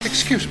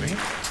Excuse me,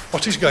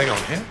 what is going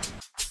on here?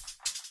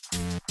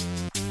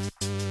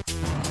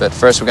 But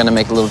first we're going to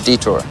make a little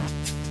detour.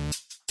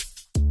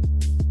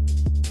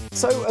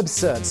 So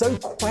absurd, so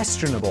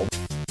questionable.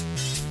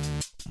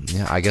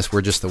 Yeah, I guess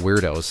we're just the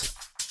weirdos.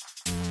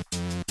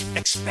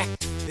 Expect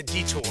the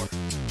detour.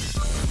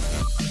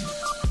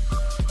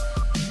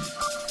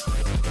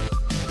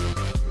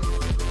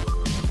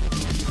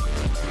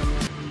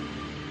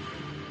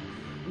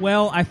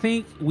 Well, I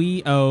think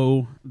we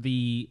owe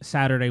the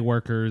Saturday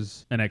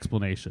workers an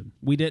explanation.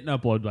 We didn't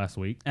upload last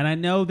week, and I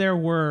know there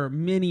were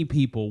many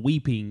people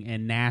weeping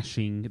and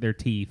gnashing their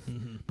teeth,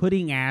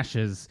 putting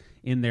ashes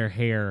in their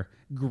hair,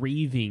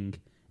 grieving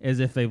as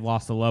if they've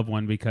lost a loved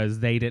one because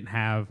they didn't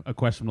have a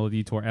Questionable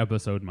Detour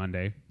episode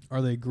Monday.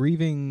 Are they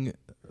grieving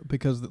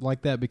because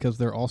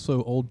they're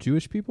also old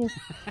Jewish people?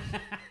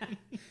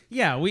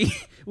 Yeah, we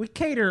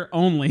cater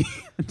only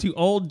to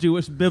old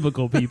Jewish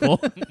biblical people.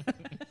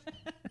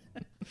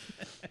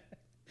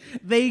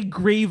 They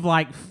grieve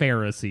like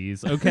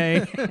Pharisees,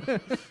 okay?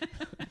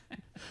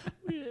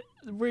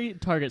 We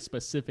target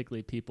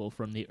specifically people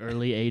from the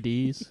early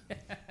ADs.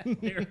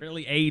 The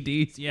early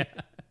ADs, yeah.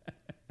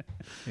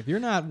 If you're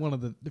not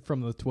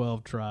from the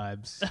 12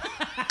 tribes,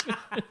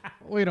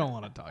 we don't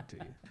want to talk to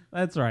you.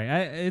 That's right.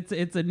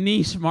 It's a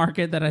niche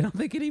market that I don't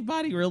think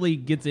anybody really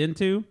gets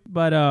into.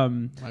 But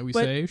Like we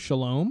say,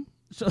 shalom.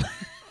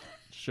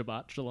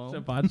 Shabbat shalom.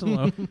 Shabbat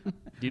shalom.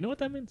 Do you know what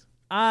that means?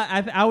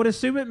 I would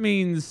assume it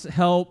means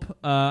help.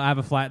 I have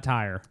a flat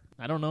tire.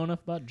 I don't know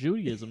enough about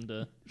Judaism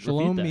to Shalom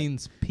refute that.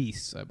 means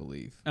peace, I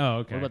believe. Oh,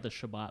 okay. What about the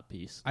Shabbat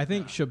piece? I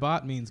think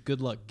Shabbat means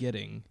good luck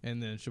getting,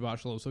 and then Shabbat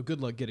shalom. So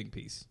good luck getting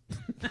peace.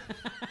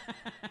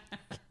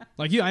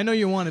 Like I know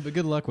you want it, but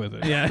good luck with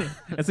it. Yeah,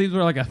 it seems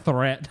more like a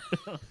threat.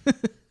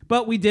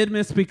 But we did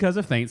miss because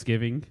of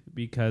Thanksgiving,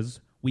 because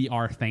we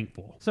are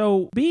thankful.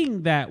 So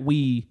being that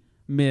we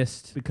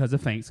missed because of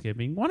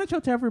Thanksgiving, why don't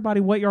you tell everybody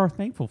what you are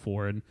thankful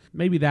for, and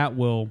maybe that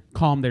will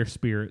calm their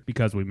spirit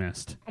because we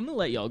missed. I'm going to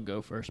let y'all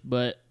go first,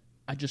 but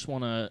I just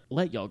want to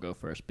let y'all go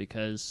first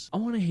because I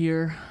want to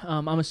hear,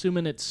 I'm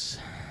assuming it's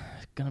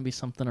going to be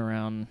something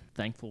around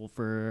thankful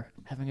for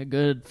having a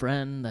good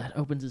friend that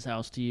opens his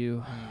house to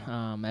you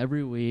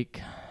every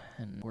week,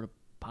 and or a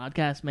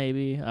podcast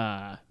maybe,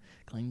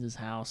 cleans his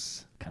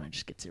house, kind of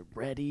just gets it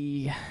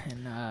ready,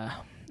 and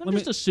I'm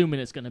just assuming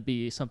it's going to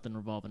be something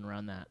revolving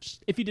around that.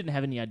 Just, if you didn't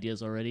have any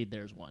ideas already,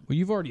 there's one. Well,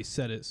 you've already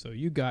said it, so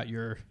you got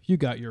your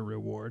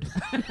reward.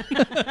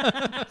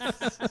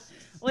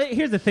 Well,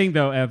 here's the thing,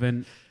 though,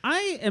 Evan.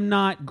 I am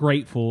not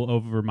grateful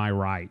over my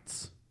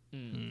rights.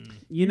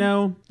 You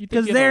know,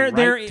 because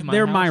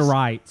they're my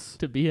rights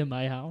to be in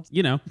my house.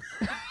 You know,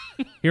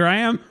 here I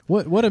am.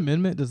 What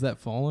amendment does that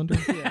fall under?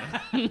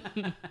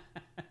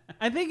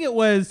 I think it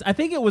was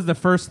the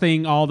first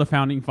thing all the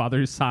founding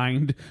fathers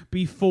signed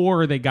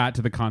before they got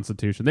to the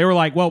Constitution. They were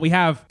like, well, we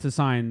have to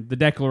sign the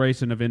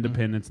Declaration of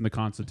Independence and the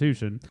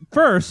Constitution.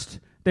 First,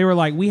 they were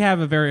like, we have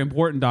a very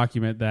important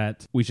document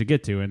that we should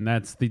get to, and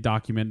that's the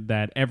document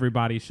that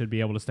everybody should be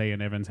able to stay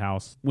in Evan's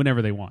house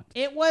whenever they want.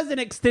 It was an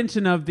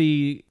extension of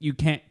the you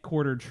can't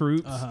quarter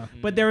troops,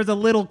 but there was a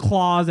little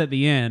clause at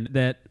the end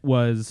that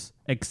was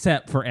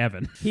except for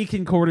Evan. He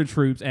can quarter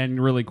troops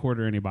and really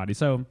quarter anybody.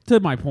 So, to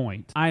my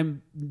point, I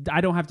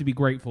don't have to be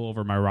grateful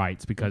over my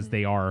rights because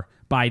they are,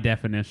 by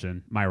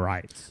definition, my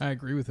rights. I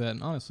agree with that,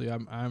 and honestly,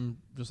 I'm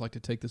just like to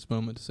take this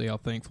moment to say how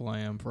thankful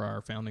I am for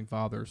our founding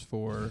fathers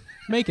for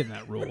making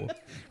that rule.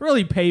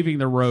 Really paving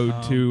the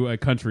road to a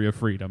country of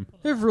freedom.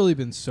 There have really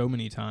been so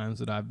many times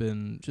that I've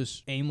been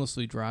just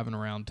aimlessly driving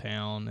around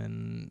town,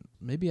 and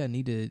maybe I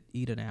need to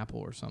eat an apple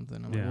or something.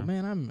 I'm like, well,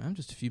 man, I'm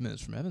just a few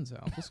minutes from Evan's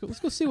house. Let's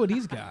go see what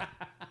he's got.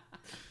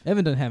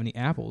 Evan doesn't have any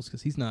apples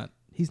because he's not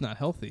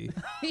healthy.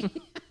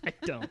 I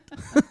don't.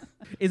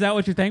 Is that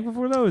what you're thankful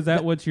for, though? Is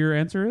that what your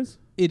answer is?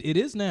 It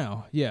is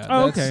now. Yeah.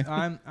 Oh, okay.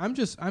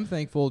 I'm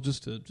thankful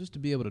just to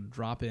be able to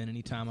drop in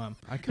anytime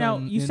I come. Now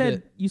you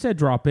said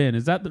drop in.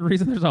 Is that the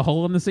reason there's a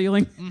hole in the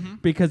ceiling? Mm-hmm.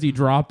 Because you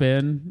drop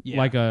in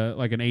like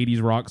an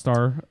 80s rock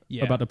star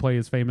about to play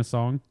his famous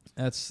song.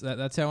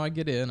 That's how I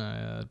get in.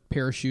 I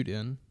parachute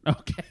in.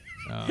 Okay.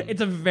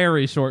 It's a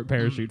very short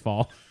parachute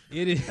fall.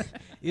 It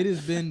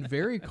has been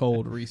very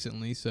cold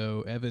recently,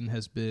 so Evan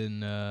has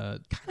been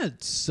kind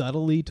of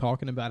subtly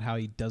talking about how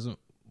he doesn't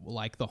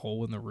like the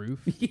hole in the roof.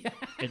 Yeah.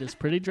 It is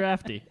pretty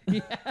drafty.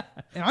 Yeah.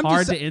 And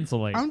hard to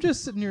insulate. I'm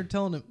just sitting here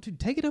telling him, dude,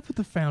 take it up with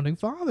the founding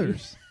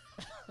fathers.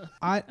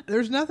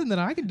 There's nothing that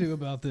I can do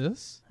about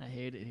this. I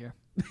hate it here.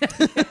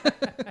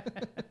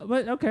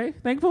 But okay,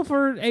 thankful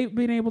for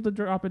being able to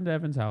drop into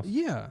Evan's house.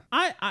 Yeah.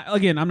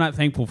 Again, I'm not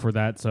thankful for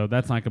that, so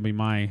that's not going to be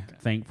my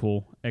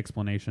thankful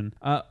explanation.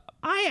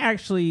 I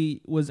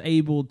actually was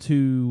able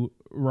to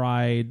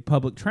ride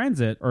public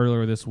transit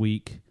earlier this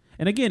week,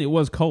 and again, it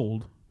was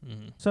cold.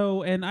 Mm-hmm.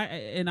 So, and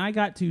I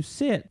got to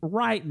sit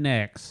right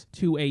next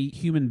to a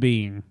human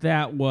being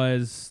that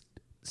was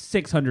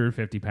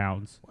 650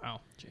 pounds.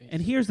 Wow. Jeez.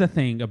 And here's the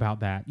thing about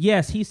that.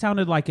 Yes, he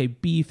sounded like a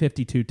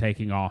B-52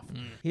 taking off.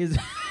 His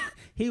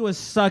He was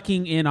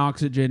sucking in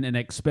oxygen and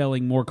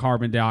expelling more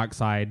carbon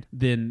dioxide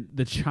than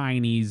the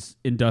Chinese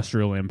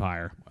industrial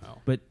empire. Wow.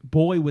 But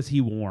boy, was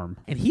he warm.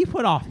 And he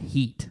put off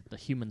heat. The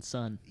human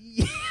sun.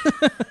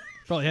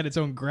 Probably had its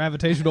own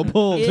gravitational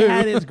pull, It too.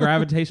 had its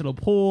gravitational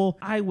pull.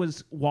 I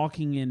was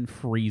walking in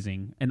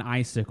freezing, an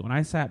icicle, and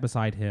I sat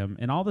beside him,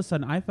 and all of a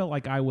sudden I felt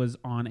like I was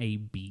on a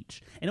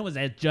beach. And it was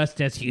just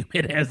as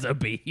humid as a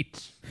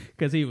beach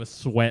because he was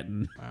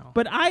sweating. Wow.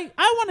 But I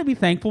want to be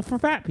thankful for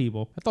fat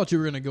people. I thought you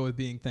were going to go with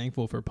being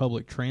thankful for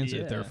public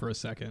transit there for a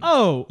second.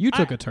 Oh, You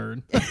took a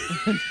turn.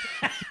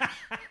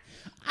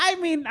 I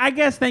mean, I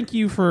guess thank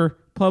you for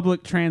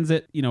public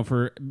transit,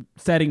 for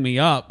setting me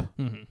up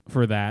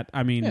for that.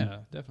 I mean, Yeah,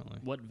 definitely.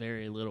 What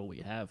very little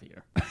we have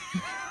here.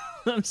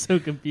 I'm so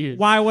confused.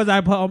 why was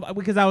I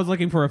because I was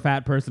looking for a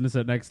fat person to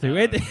sit next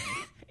to.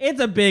 It's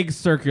a big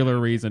circular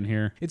reason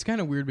here. It's kind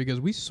of weird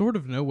because we sort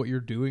of know what you're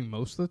doing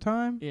most of the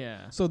time.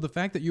 Yeah. So the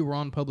fact that you were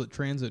on public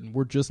transit and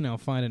we're just now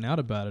finding out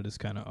about it is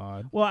kind of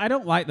odd. Well, I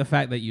don't like the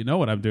fact that you know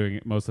what I'm doing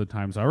most of the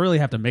time, so I really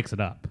have to mix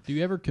it up. Do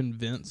you ever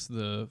convince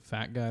the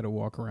fat guy to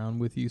walk around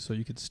with you so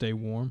you could stay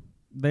warm?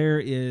 There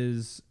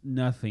is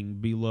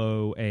nothing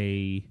below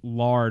a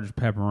large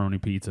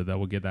pepperoni pizza that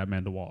will get that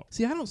man to walk.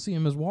 See, I don't see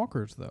him as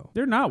walkers, though.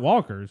 They're not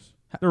walkers.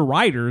 They're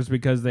riders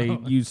because they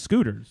use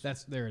scooters.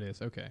 There it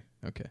is. Okay.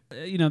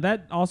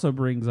 That also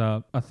brings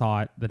up a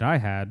thought that I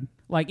had.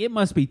 Like, it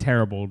must be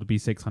terrible to be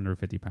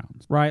 650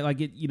 pounds, right?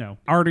 Like,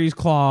 arteries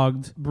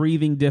clogged,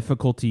 breathing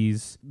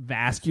difficulties,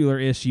 vascular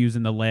issues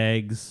in the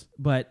legs.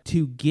 But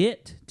to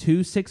get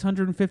to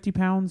 650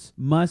 pounds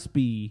must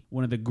be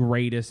one of the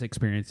greatest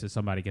experiences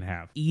somebody can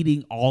have.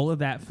 Eating all of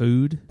that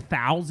food,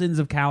 thousands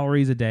of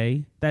calories a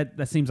day,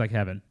 that seems like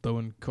heaven.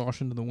 Throwing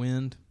caution to the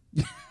wind.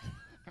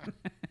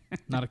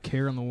 Not a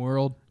care in the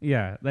world.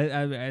 Yeah,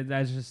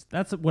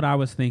 that's what I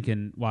was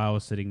thinking while I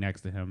was sitting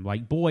next to him.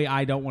 Like, boy,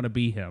 I don't want to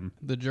be him.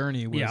 The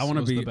journey was, I want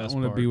to was be. the best I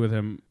want to part. be with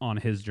him on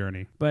his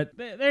journey. But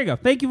there you go.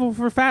 Thank you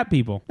for fat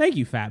people. Thank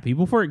you, fat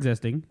people, for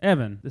existing.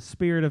 Evan, the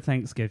spirit of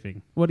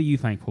Thanksgiving. What are you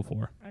thankful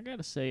for? I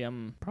gotta say,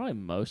 I'm probably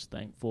most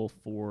thankful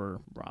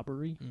for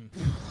robbery.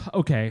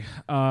 Okay.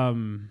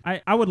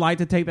 I would like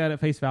to take that at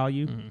face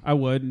value. I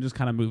would, and just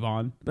kind of move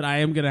on. But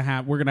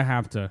we're gonna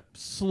have to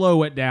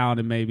slow it down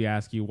and maybe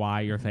ask you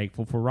why you're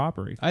thankful for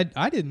robbery.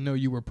 I didn't know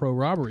you were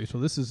pro-robbery, so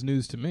this is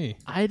news to me.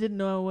 I didn't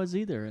know I was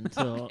either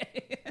until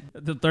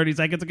 30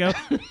 seconds ago.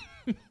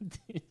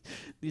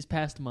 these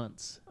past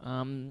months.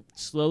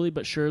 Slowly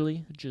but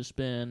surely, just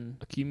been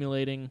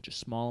accumulating just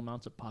small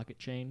amounts of pocket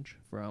change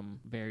from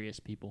various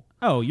people.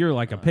 Oh, you're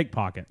like a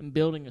pickpocket I'm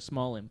building a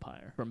small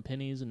empire from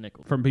pennies and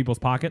nickels. from people's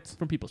pockets.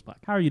 From people's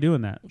pockets. How are you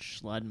doing that? Just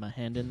sliding my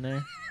hand in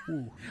there.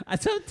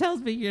 Something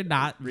tells me you're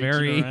not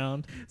Reaching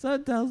around.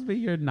 Something tells me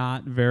you're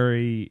not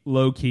very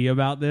low key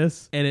about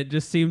this, and it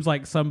just seems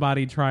like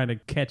somebody trying to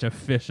catch a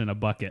fish in a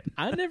bucket.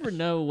 I never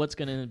know what's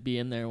going to be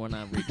in there when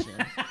I reach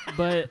in.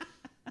 But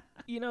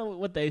you know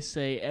what they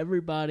say,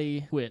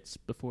 everybody quits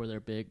before their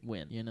big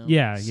win,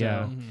 Yeah, so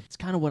yeah. It's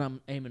kind of what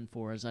I'm aiming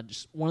for is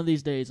one of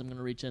these days I'm going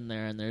to reach in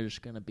there and there's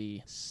going to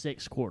be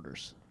 6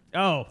 quarters.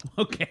 Oh,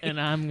 okay. And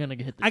I'm going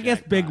to hit the I guess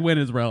jackpot. big win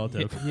is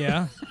relative.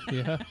 Yeah.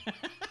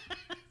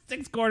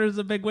 6 quarters is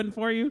a big win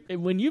for you?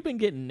 And when you've been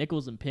getting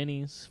nickels and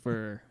pennies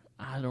for,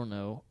 I don't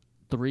know,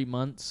 3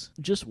 months,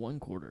 just 1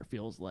 quarter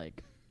feels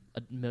like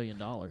 $1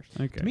 million.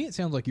 Okay. To me, it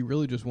sounds like you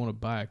really just want to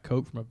buy a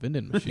Coke from a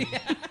vending machine.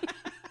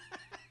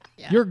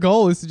 Your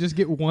goal is to just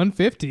get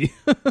 150.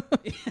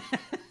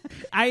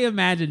 I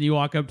imagine you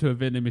walk up to a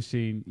vending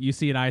machine, you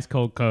see an ice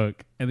cold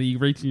Coke, and then you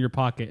reach in your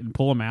pocket and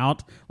pull them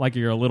out like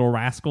you're a little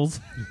rascals.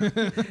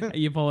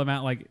 You pull them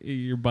out like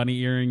your bunny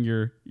earring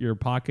your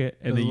pocket,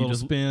 and then you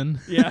just spin.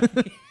 Yeah.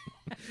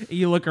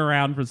 You look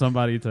around for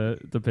somebody to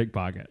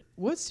pickpocket.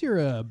 What's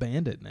your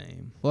bandit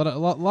name? A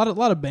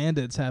lot of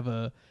bandits have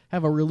a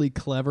really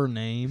clever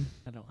name.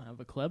 I don't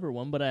have a clever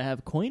one, but I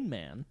have Coin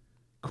Man.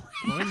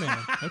 Coin Man.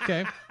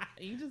 Okay.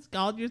 You just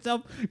called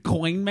yourself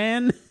Coin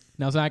Man?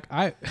 Now, Zach,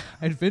 I'd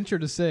venture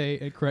to say,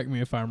 and correct me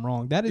if I'm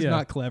wrong, that is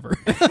not clever.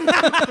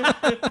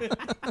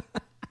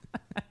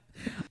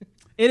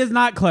 It is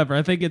not clever.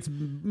 I think it's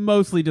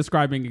mostly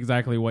describing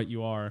exactly what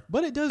you are.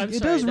 But it does I'm it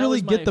sorry, does that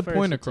really was get my the first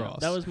point attempt.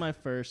 across. That was my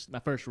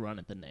first run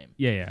at the name.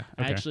 Yeah.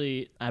 Okay.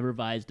 Actually, I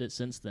revised it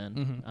since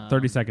then.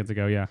 30 seconds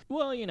ago, yeah.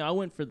 Well, I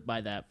went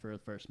by that for the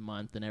first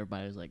month, and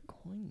everybody was like,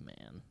 "Coin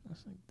Man." I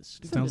was like, the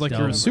stupidest Sounds like thing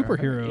you're a I've ever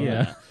superhero. heard.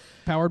 Yeah.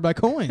 Powered by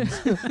coins.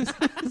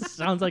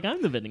 Sounds like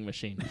I'm the vending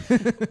machine.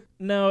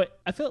 No,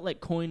 I felt like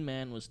Coin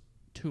Man was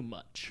too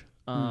much.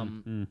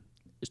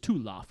 It's too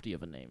lofty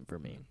of a name for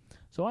me.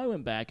 So I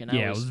went back and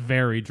It was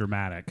very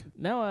dramatic.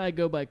 now I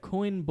go by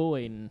Coin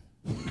Boyne.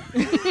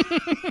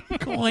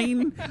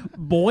 Coin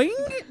boing?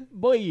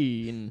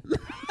 Boyne.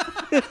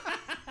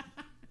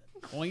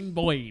 Coin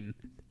boing.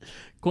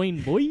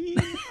 Coin Boyne.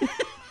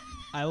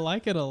 I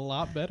like it a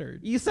lot better.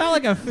 You sound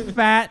like a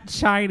fat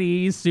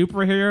Chinese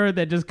superhero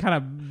that just kind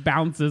of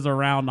bounces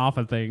around off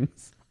of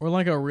things. Or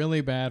like a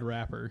really bad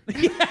rapper.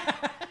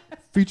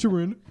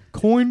 Featuring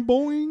Coin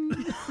Boing.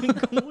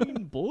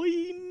 Coin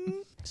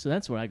Boyne. So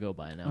that's what I go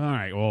by now. All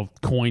right, well,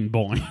 coin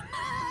boing.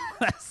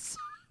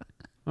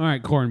 All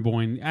right, corn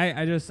boing.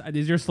 I just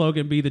does your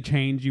slogan be the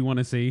change you want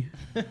to see?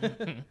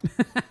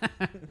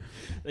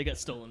 They got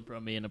stolen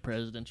from me in a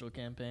presidential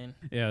campaign.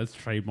 Yeah, it's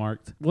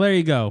trademarked. Well, there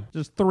you go.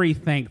 Just 3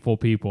 thankful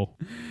people.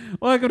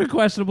 Welcome to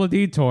Questionable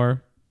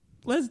Detour.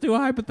 Let's do a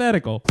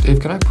hypothetical. Dave,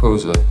 can I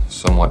pose a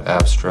somewhat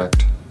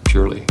abstract,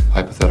 purely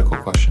hypothetical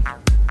question?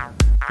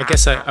 I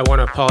guess I want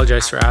to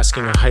apologize for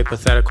asking a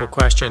hypothetical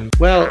question.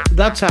 Well,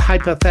 that's a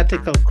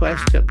hypothetical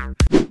question.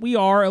 We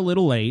are a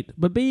little late,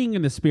 but being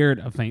in the spirit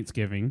of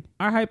Thanksgiving,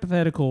 our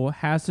hypothetical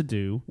has to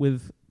do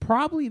with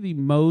probably the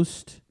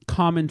most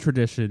common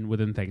tradition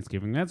within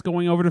Thanksgiving. That's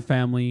going over to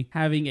family,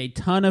 having a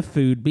ton of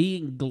food,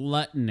 being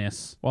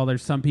gluttonous, while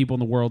there's some people in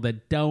the world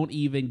that don't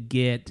even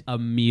get a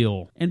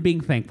meal, and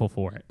being thankful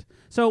for it.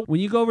 So when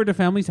you go over to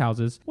family's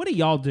houses, what do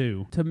y'all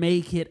do to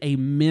make it a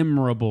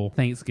memorable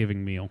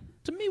Thanksgiving meal?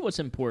 To me, what's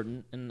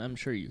important, and I'm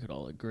sure you could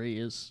all agree,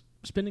 is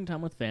spending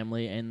time with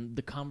family and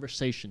the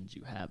conversations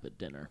you have at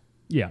dinner.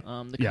 Yeah.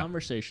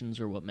 Conversations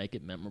are what make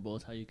it memorable.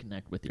 It's how you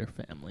connect with your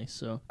family.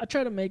 So I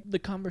try to make the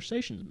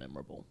conversations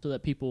memorable so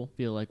that people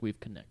feel like we've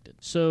connected.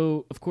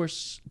 So, of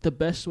course, the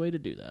best way to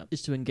do that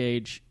is to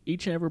engage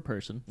each and every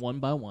person, one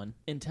by one,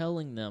 in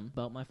telling them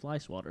about my fly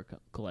swatter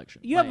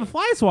collection. You have a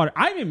fly swatter.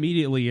 I'm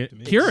immediately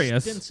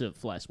curious. Extensive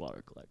fly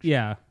swatter collection.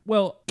 Yeah.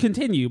 Well,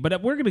 continue,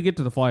 but we're going to get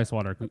to the fly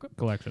swatter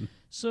collection.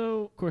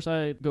 So, of course,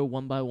 I go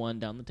one by one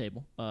down the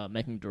table,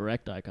 making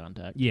direct eye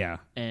contact. Yeah.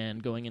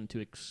 And going into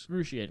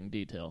excruciating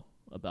detail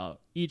about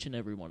each and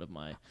every one of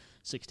my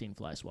 16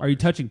 fly swatters. Are you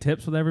touching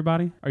tips with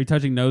everybody? Are you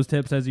touching nose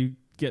tips as you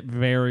get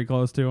very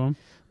close to them?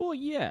 Well,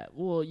 yeah.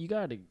 Well, you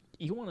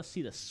want to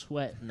see the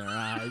sweat in their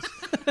eyes.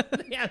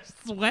 They have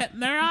sweat in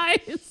their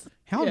eyes?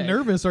 How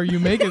nervous are you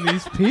making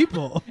these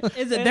people?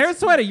 Is it their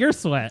sweat or your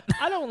sweat?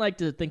 I don't like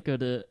to think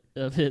of it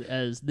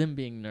as them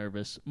being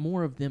nervous.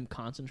 More of them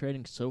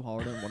concentrating so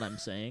hard on what I'm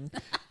saying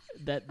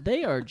that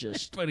they are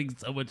just putting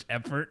so much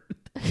effort.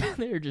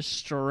 They're just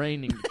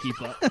straining to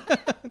keep up.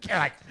 You're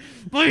like,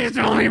 please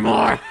tell me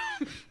more.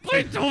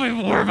 Please tell me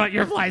more about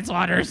your fly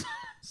swatters.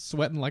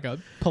 Sweating like a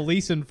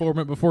police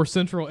informant before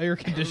central air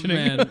conditioning.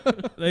 Man,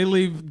 they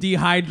leave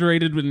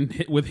dehydrated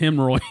with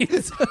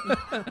hemorrhoids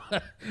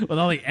with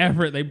all the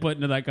effort they put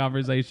into that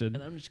conversation.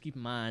 And I'm just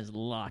keeping my eyes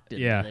locked in.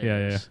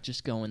 Yeah.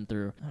 Just going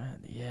through.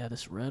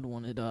 This red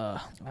one.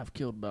 I've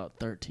killed about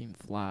 13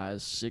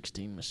 flies,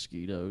 16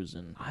 mosquitoes,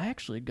 and I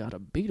actually got a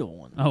beetle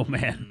one. Oh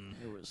man,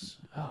 it was.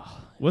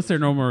 What's their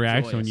normal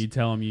reaction joyous. when you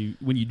tell them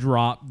when you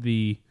drop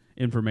the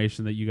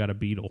information that you got a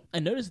beetle? I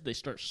noticed that they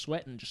start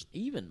sweating just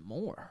even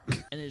more,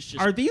 and it's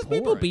just. Are these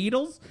people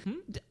beetles?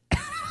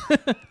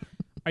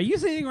 Are you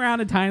sitting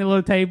around a tiny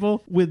little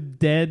table with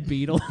dead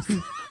beetles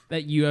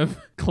that you have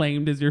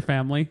claimed as your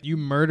family? You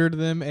murdered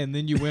them, and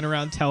then you went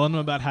around telling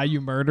them about how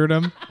you murdered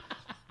them.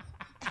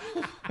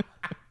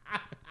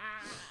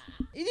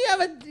 You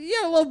have a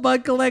little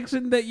bug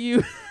collection that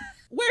you.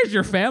 Where's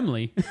your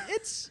family?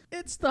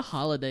 It's the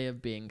holiday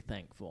of being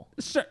thankful.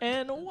 Sure.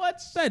 And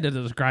that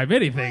doesn't describe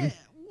anything.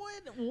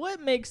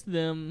 What makes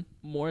them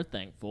more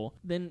thankful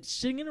than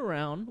sitting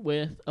around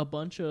with a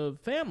bunch of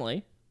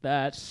family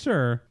that's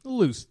sure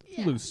loose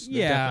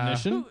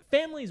definition.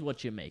 Family is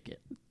what you make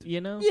it,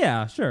 you know?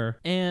 Yeah, sure.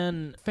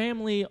 And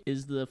family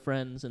is the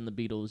friends and the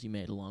beetles you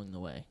made along the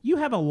way. You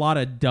have a lot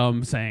of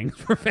dumb sayings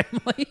for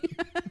family.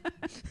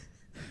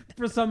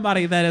 For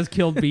somebody that has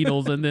killed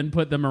beetles and then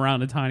put them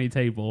around a tiny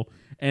table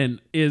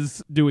and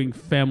is doing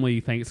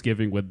family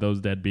Thanksgiving with those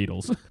dead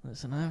beetles.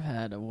 Listen, I've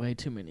had way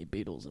too many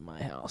beetles in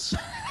my house.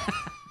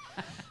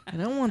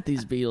 And I want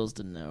these beetles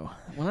to know.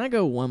 When I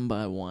go one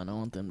by one, I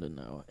want them to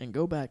know. And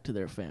go back to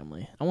their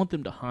family. I want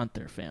them to haunt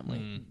their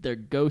family. They're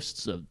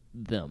ghosts of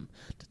them.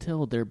 To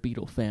tell their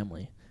beetle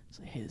family,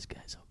 say, hey, this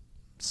guy's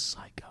a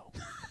psycho.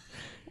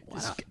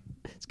 This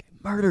guy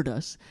murdered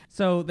us.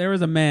 So there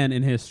was a man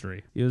in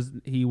history.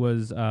 He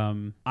was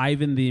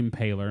Ivan the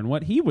Impaler, and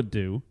what he would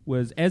do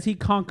was, as he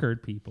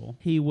conquered people,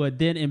 he would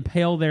then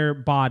impale their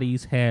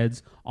bodies,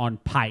 heads on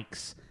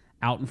pikes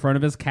out in front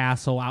of his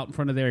castle, out in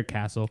front of their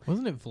castle.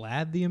 Wasn't it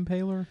Vlad the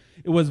Impaler?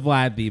 It was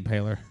Vlad the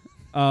Impaler.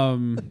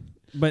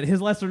 But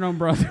his lesser known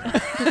brother,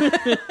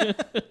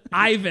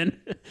 Ivan.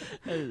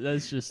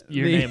 That's just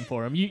your name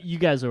for him. You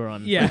guys are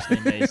on first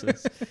name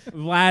basis.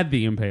 Vlad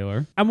the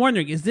Impaler. I'm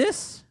wondering, is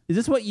this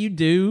what you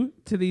do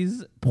to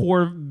these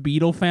poor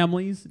beetle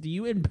families? Do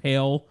you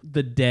impale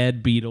the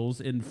dead beetles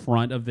in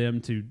front of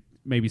them to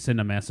maybe send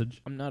a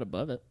message? I'm not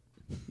above it.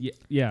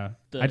 Yeah.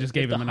 I just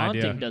gave him an idea.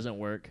 If the haunting doesn't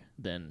work,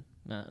 then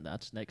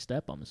that's next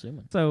step, I'm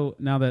assuming. So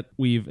now that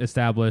we've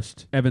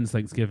established Evan's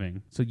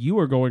Thanksgiving, so you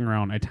are going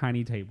around a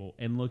tiny table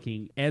and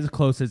looking as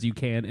close as you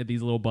can at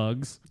these little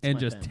bugs and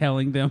just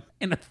telling them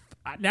in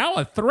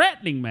a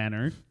threatening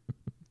manner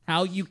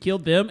how you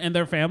killed them and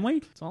their family?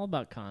 It's all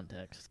about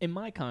context. In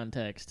my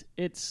context,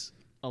 it's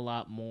a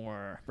lot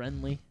more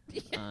friendly.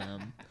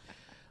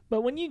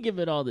 But when you give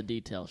it all the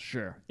details,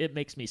 sure, it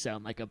makes me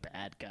sound like a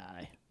bad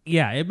guy.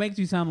 Yeah, it makes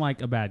you sound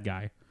like a bad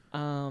guy.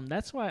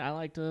 That's why I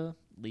like to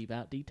leave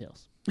out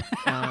details.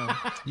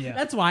 Yeah.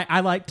 That's why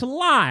I like to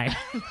lie.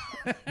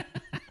 Because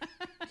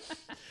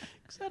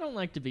I don't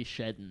like to be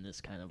shedding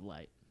this kind of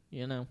light,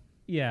 you know?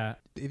 Yeah.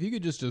 If you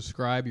could just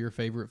describe your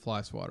favorite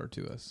fly swatter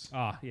to us.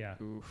 Oh, yeah.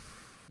 Oof.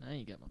 Now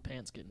you got my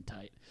pants getting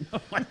tight.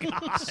 Oh, my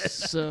God.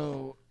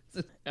 So,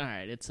 all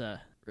right, it's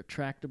a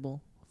retractable,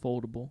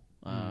 foldable,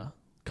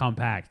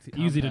 Compact.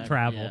 Easy to compact,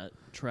 travel. Yeah,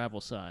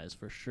 travel size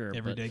for sure.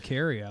 Everyday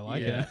carry. I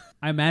like it.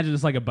 I imagine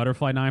it's like a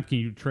butterfly knife. Can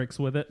you do tricks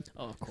with it?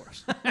 Oh, of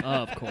course.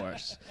 Of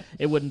course.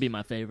 It wouldn't be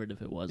my favorite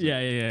if it wasn't.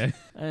 Yeah.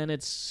 And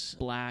it's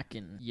black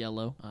and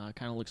yellow.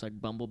 Kind of looks like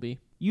Bumblebee.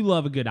 You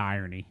love a good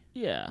irony.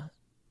 Yeah.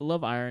 I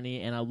love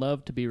irony, and I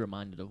love to be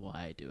reminded of why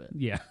I do it.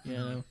 Yeah. You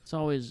know? It's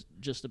always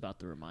just about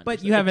the reminders.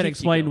 But you haven't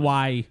explained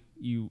why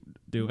you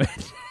do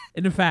it.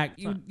 And in fact,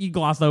 you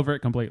glossed over it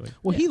completely.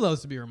 Well, he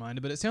loves to be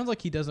reminded, but it sounds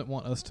like he doesn't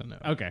want us to know.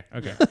 Okay.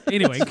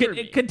 Anyway,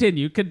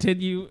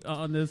 continue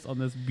on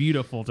this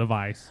beautiful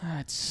device.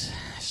 It's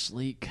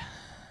sleek,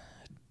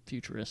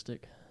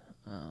 futuristic.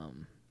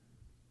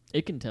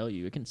 It can tell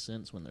you, it can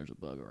sense when there's a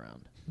bug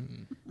around,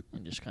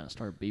 and just kind of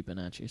start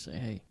beeping at you. Say,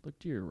 "Hey, look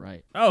to your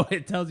right." Oh,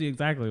 it tells you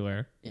exactly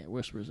where. Yeah, it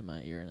whispers in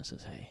my ear, and it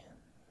says, "Hey,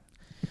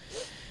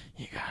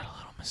 you got a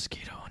little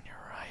mosquito on your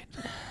right.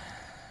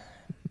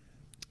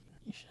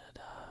 You should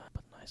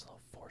put a nice little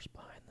force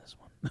behind this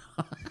one."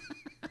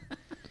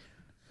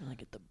 And I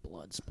get the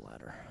blood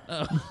splatter.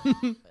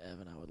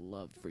 Evan, I would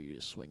love for you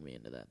to swing me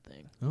into that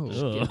thing. Oh,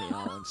 just get me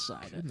all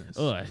inside it.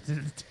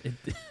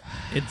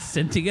 It's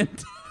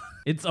sentient.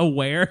 It's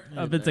aware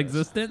of its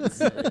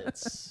existence.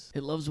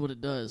 It loves what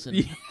it does.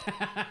 And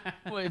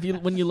well,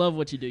 when you love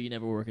what you do, you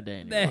never work a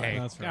day in your life. Hey,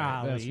 That's right.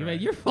 golly, That's man, right.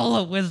 you're full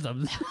of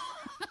wisdom.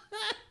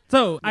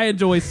 So I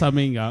enjoy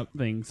summing up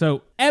things.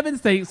 So Evan's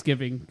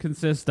Thanksgiving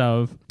consists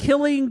of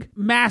killing,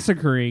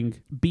 massacring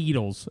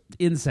beetles,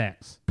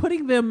 insects,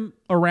 putting them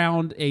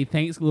around a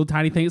little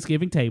tiny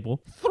Thanksgiving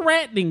table,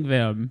 threatening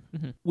them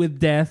with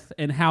death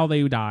and how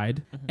they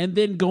died, and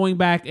then going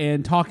back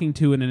and talking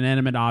to an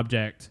inanimate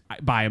object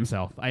by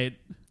himself.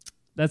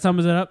 That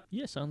sums it up.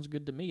 Yeah, sounds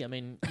good to me. I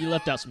mean, you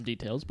left out some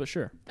details, but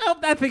sure. Oh,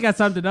 I think I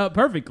summed it up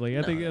perfectly.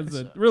 I think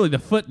it's really the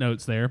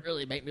footnotes there.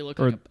 Really make me look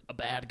like a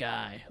bad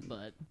guy,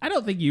 but I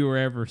don't think you were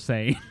ever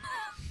sane.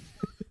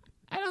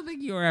 I don't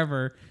think you were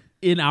ever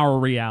in our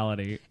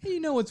reality. Hey, you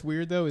know what's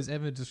weird, though, is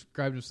Evan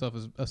described himself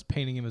as us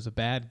painting him as a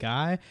bad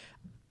guy.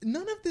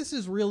 None of this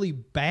is really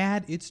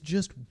bad. It's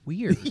just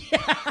weird.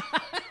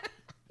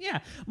 Yeah.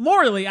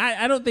 Morally,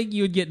 I don't think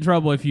you would get in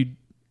trouble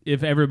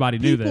if everybody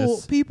knew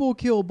this. People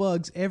kill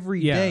bugs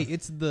every day.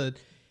 It's the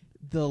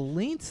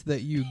lengths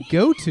that you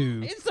go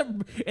to.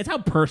 It's how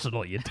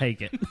personal you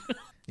take it.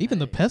 Even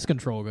the pest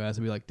control guys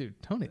would be like,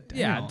 dude, tone it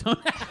down. Yeah.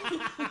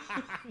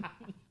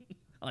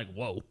 Like,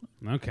 whoa.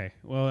 Okay.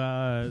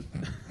 Well,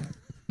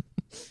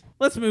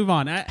 let's move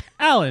on.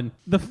 Alan,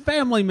 the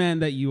family man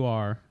that you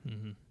are,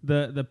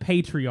 the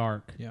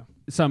patriarch. Yeah.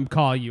 Some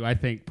call you, I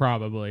think,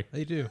 probably.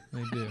 They do.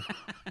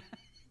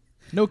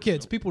 No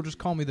kids. People just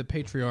call me the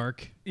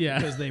patriarch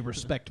because they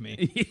respect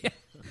me. Yeah.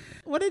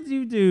 What did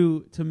you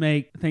do to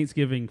make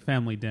Thanksgiving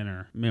family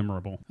dinner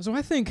memorable? So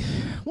I think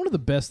one of the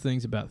best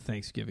things about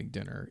Thanksgiving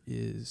dinner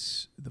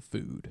is the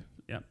food.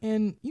 Yep.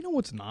 And you know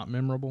what's not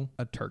memorable?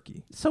 A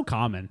turkey. So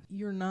common.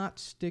 You're not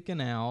sticking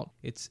out.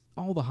 It's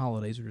all the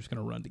holidays are just going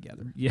to run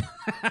together. Yeah.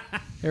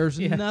 There's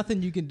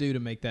nothing you can do to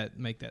make that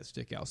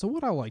stick out. So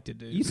what I like to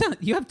do.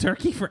 You have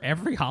turkey for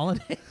every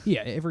holiday?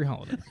 Yeah, every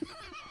holiday.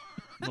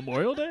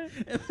 Memorial Day?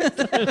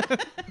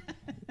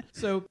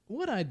 So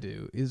what I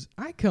do is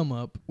I come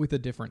up with a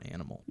different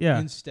animal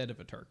instead of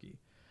a turkey.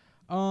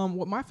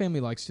 What my family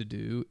likes to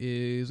do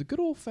is a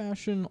good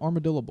old-fashioned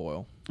armadillo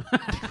boil.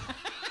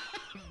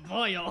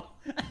 Boil.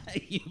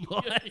 You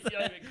don't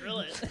even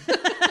grill it.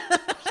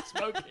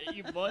 Smoke it,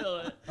 you boil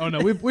it. Oh, no,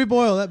 we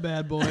boil that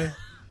bad boy.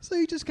 So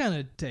you just kind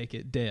of take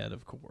it dead,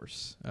 of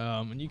course.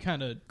 And you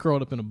kind of curl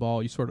it up in a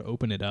ball. You sort of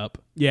open it up.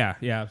 Yeah,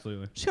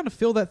 absolutely. Just kind of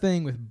fill that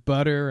thing with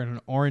butter and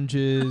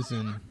oranges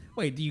and...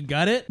 Wait, do you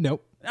gut it?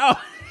 Nope.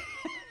 Oh.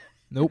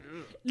 Nope.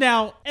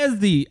 Now, as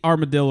the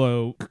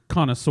armadillo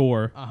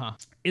connoisseur,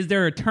 is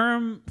there a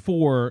term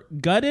for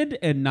gutted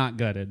and not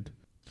gutted?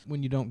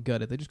 When you don't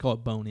gut it, they just call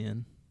it bone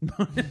in.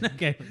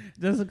 Okay,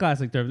 that's a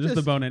classic term. Just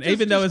the bone in,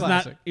 even though it's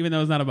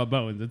not about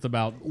bones, it's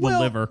about the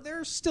liver.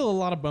 There's still a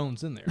lot of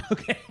bones in there.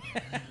 Okay,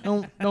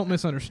 don't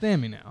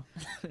misunderstand me now.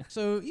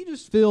 So you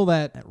just fill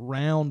that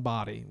round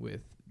body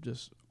with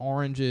just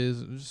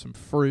oranges, just some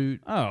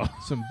fruit,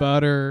 some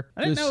butter.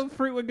 I didn't know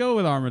fruit would go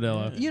with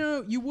armadillo. You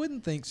know, you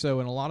wouldn't think so,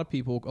 and a lot of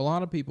people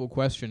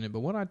question it.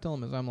 But what I tell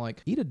them is, I'm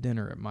like, eat a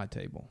dinner at my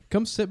table.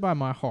 Come sit by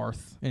my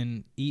hearth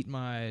and eat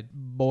my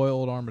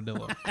boiled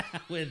armadillo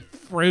with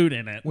fruit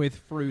in it.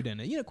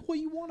 You know, well,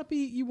 you want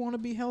to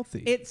be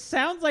healthy. It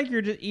sounds like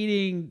you're just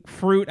eating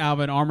fruit out of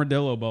an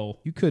armadillo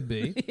bowl. You could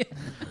be.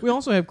 We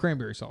also have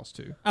cranberry sauce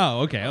too.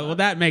 Oh, okay. Well,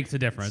 that makes a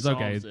difference.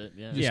 Okay,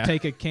 just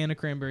take a can of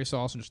cranberry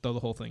sauce and just throw the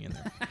whole thing in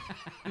there.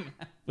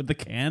 With the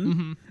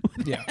can?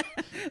 Mm-hmm. Yeah.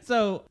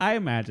 So I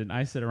imagine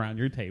I sit around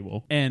your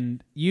table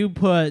and you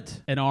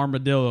put an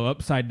armadillo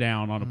upside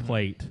down on a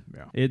plate.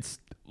 Yeah. It's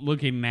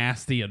looking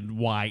nasty and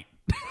white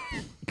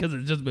because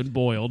it's just been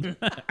boiled.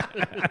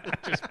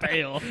 Just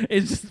pale.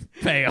 It's just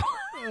pale.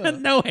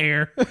 No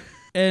hair.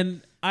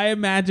 And I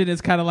imagine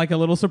it's kind of like a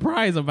little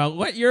surprise about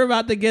what you're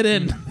about to get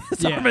in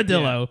this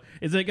armadillo.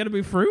 Yeah. Is it going to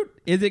be fruit?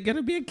 Is it going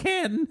to be a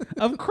can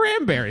of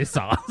cranberry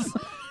sauce?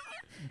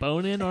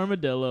 Bone-in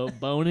armadillo,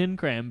 bone-in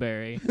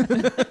cranberry.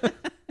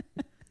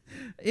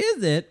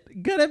 Is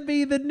it going to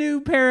be the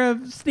new pair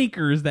of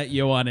sneakers that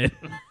you wanted?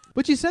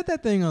 But you set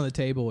that thing on the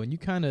table, and you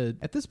kind of,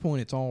 at this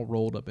point, it's all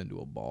rolled up into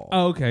a ball.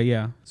 Oh, okay,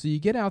 yeah. So you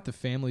get out the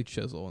family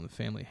chisel and the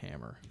family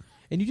hammer,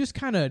 and you just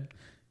kind of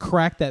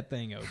crack that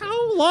thing open.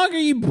 How long are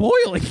you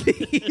boiling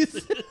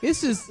these?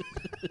 This is...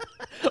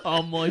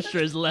 All moisture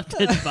has left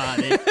its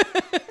body.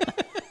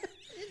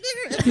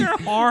 They're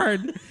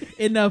hard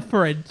enough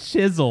for a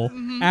chisel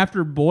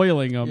after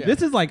boiling them. Yeah.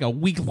 This is like a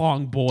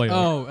week-long boil.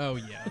 Oh,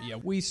 yeah.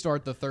 We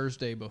start the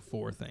Thursday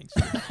before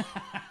Thanksgiving.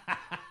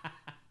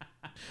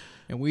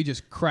 And we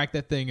just crack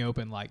that thing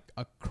open like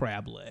a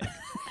crab leg.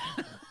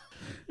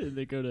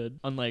 They go to,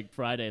 unlike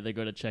Friday, they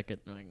go to check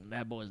it. Like,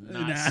 that boy's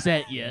not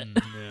set yet.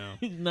 No.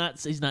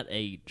 He's not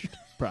aged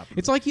properly.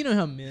 It's like, you know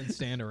how men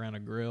stand around a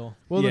grill?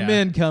 Well, the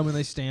men come and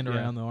they stand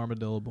around the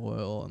armadillo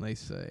boil and they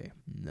say,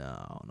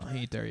 no, he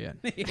ain't there yet.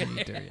 He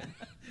ain't there yet.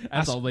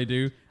 That's all they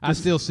do. I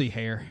still see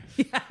hair.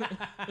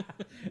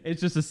 It's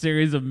just a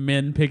series of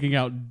men picking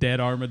out dead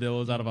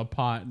armadillos out of a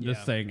pot and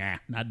just saying,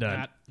 not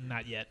done.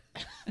 Not yet.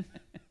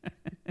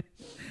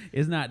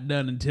 It's not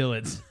done until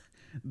it's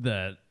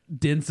the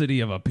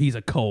density of a piece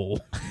of coal.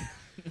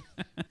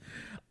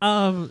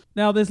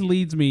 Now this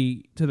leads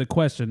me to the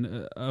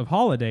question of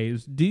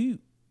holidays. Do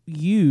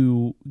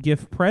you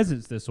give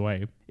presents this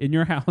way in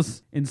your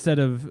house instead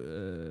of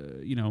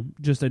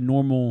just a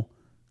normal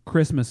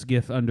Christmas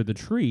gift under the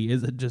tree?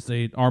 Is it just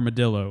an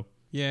armadillo?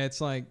 Yeah,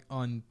 it's like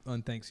on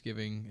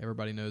Thanksgiving,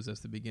 everybody knows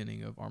that's the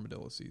beginning of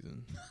armadillo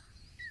season.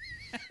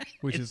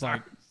 Which is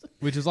like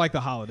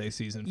the holiday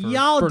season.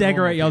 Y'all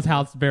decorate y'all's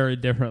house very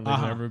differently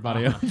than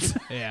everybody else.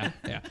 Yeah.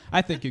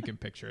 I think you can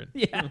picture it.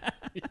 Yeah.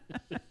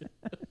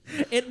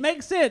 It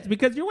makes sense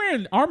because you're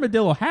wearing an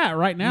armadillo hat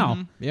right now.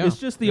 Mm-hmm. Yeah. It's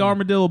just the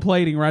armadillo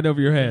plating right over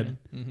your head.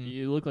 Mm-hmm.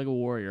 You look like a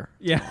warrior.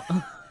 Yeah.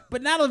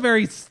 But not a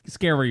very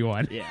scary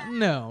one. Yeah.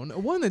 No,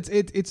 one that's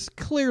it's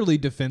clearly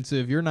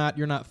defensive. You're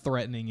not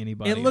threatening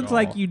anybody. It looks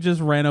like you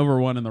just ran over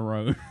one in the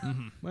road.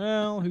 Mm-hmm.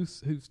 Well, who's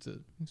to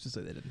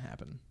say that didn't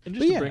happen? And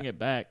just to bring it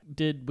back,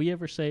 did we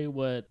ever say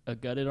what a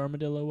gutted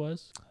armadillo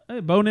was? Hey,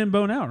 bone in,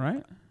 bone out,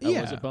 right?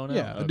 Yeah. Was it bone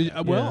out? Okay.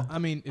 Well, I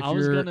mean, if I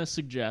was gonna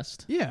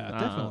suggest,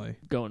 definitely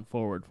going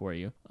forward for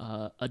you,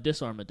 a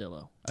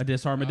disarmadillo. A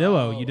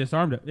disarmadillo. You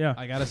disarmed it. Yeah.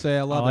 I gotta say,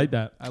 I love it. I like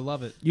that. I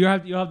love it. You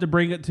have to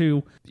bring it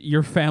to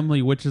your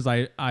family, which is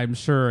I'm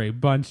sure a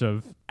bunch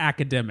of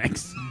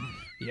academics.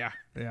 Yeah.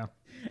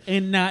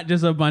 And not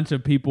just a bunch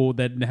of people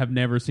that have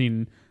never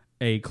seen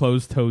a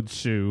closed-toed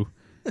shoe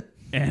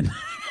and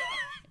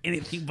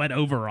anything but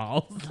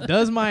overalls.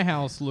 Does my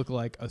house look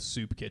like a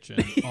soup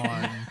kitchen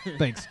on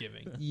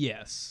Thanksgiving?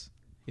 Yes.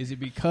 Is it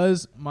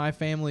because my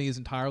family is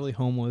entirely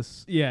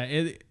homeless?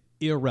 Yeah.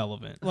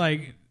 Irrelevant.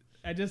 Like,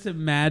 I just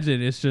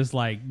imagine it's just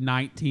like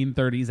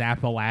 1930s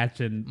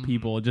Appalachian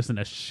people just in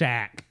a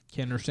shack.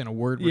 Can't understand a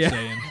word we're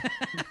saying.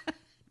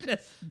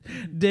 Just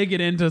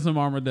digging into some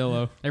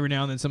armadillo. Every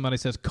now and then somebody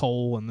says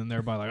coal, and then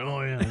everybody like,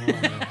 oh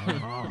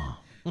yeah.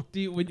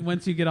 Do you,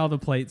 once you get all the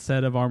plates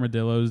set of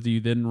armadillos, do you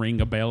then ring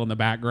a bell in the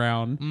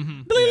background?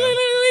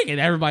 Mm-hmm. And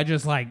everybody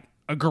just like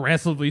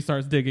aggressively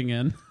starts digging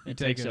in. You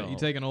take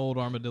an old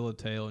armadillo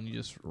tail and you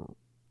just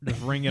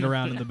ring it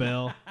around in the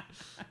bell.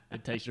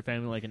 It takes your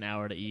family like an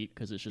hour to eat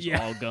because it's just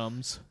all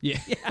gums. Yeah.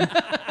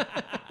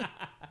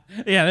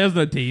 Yeah, there's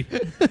no teeth.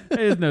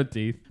 There's no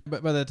teeth.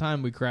 But by the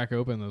time we crack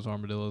open those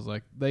armadillos,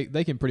 like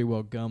they can pretty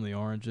well gum the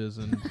oranges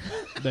and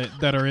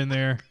that are in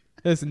there.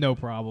 It's no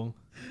problem.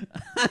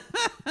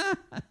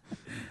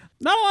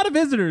 Not a lot of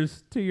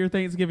visitors to your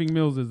Thanksgiving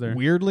meals, is there?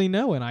 Weirdly,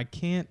 no, and I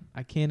can't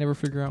ever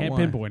figure out why. Can't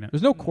pinpoint it.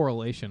 There's no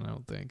correlation, I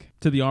don't think.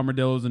 To the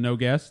armadillos and no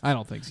guests? I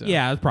don't think so.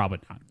 Yeah, it's probably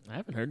not. I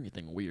haven't heard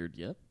anything weird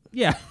yet.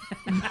 Yeah.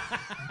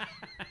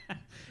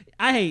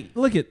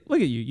 Look at you.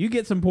 You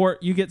get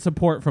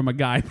support from a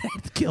guy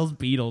that kills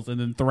beetles and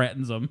then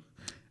threatens them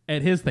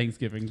at his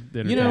Thanksgiving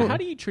dinner. You know, how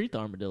do you treat the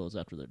armadillos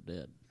after they're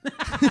dead?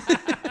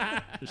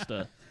 Just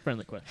a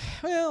friendly question.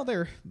 Well,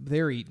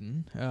 they're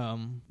eaten,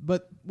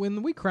 but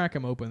when we crack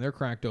them open, they're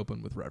cracked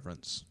open with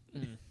reverence.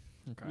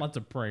 Okay. Lots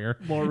of prayer,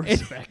 more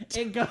respect.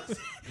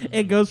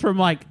 It goes from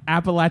like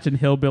Appalachian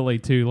hillbilly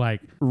to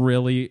like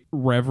really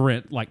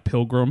reverent like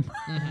pilgrim.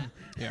 Mm-hmm.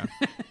 Yeah,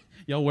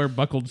 y'all wear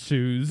buckled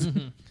shoes,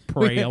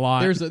 pray a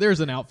lot. There's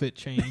an outfit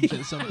change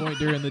at some point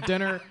during the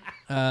dinner.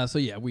 So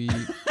yeah,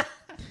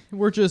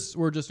 we're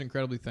just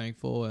incredibly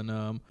thankful,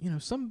 and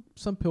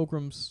some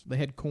pilgrims, they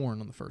had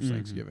corn on the first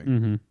Thanksgiving.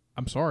 Mm-hmm.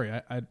 I'm sorry,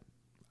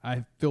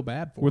 I feel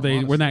bad for them.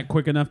 Honestly. Were they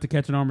quick enough to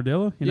catch an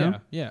armadillo? You know?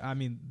 Yeah. I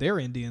mean, their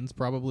Indians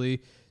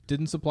probably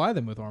didn't supply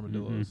them with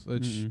armadillos,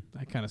 which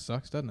that kind of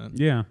sucks, doesn't it?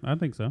 Yeah, I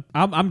think so.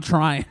 I'm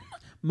trying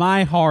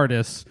my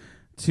hardest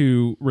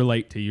to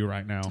relate to you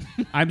right now.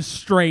 I'm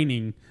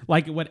straining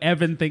like what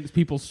Evan thinks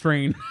people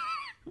strain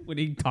when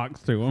he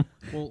talks to him.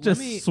 Well,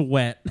 just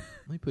sweat.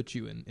 Let me put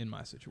you in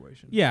my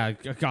situation. Yeah,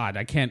 God,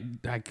 I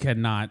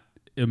cannot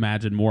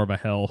imagine more of a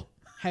hell.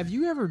 Have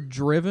you ever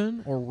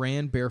driven or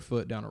ran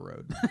barefoot down a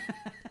road?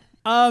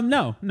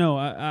 No,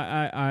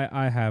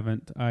 I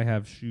haven't. I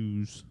have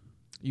shoes.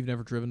 You've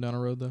never driven down a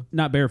road though?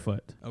 Not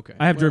barefoot. Okay.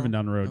 I have driven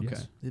down the road. Okay.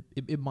 Yes.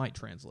 It might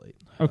translate.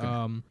 Okay.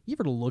 You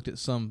ever looked at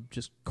some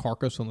just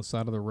carcass on the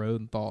side of the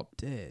road and thought,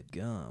 "Dead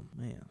gum,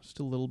 man,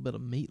 still a little bit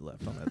of meat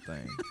left on that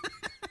thing."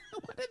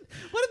 What did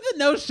the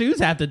no shoes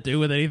have to do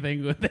with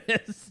anything with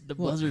this? The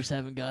buzzers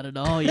haven't got it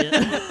all yet.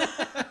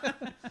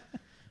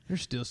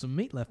 There's still some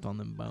meat left on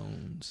them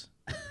bones.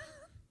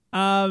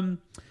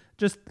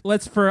 Just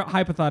let's, for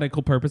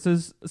hypothetical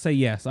purposes, say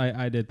yes.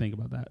 I did think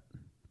about that.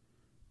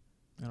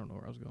 I don't know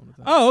where I was going with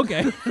that. Oh,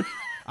 okay.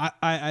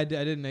 I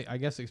didn't. I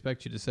guess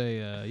expect you to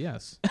say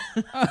yes.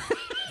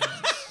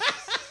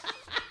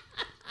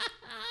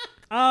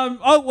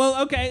 Oh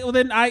well. Okay. Well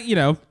then,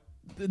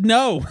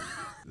 no.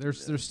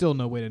 There's still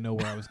no way to know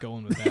where I was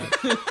going with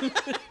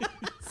that.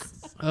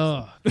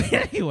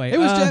 Anyway, it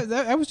was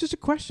that was just a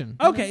question.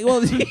 Okay.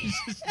 Well,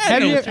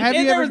 have you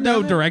ever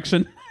no done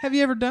direction? Have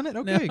you ever done it?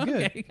 Okay, No, good.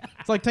 okay.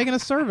 It's like taking a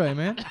survey,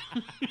 man.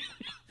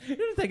 You're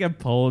just take a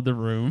poll of the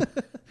room.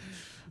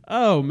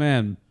 Oh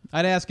man.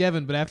 I'd ask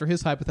Evan, but after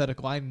his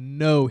hypothetical, I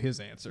know his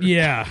answer.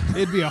 Yeah.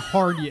 It'd be a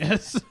hard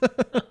yes.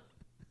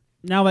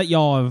 Now that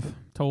y'all have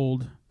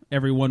told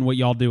everyone what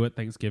y'all do at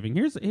Thanksgiving,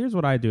 here's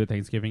what I do at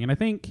Thanksgiving. And I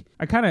think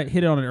I kind of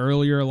hit on it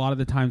earlier. A lot of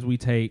the times we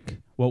take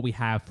what we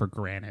have for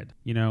granted.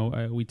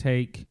 We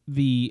take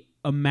the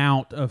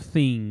amount of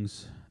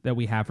things that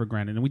we have for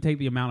granted, and we take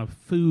the amount of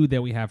food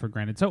that we have for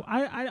granted. So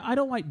I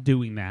don't like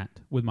doing that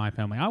with my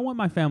family. I want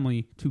my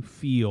family to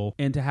feel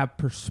and to have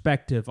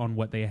perspective on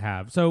what they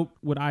have. So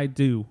what I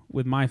do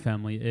with my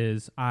family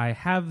is I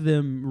have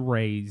them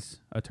raise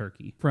a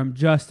turkey from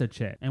just a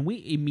chick, and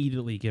we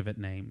immediately give it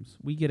names.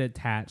 We get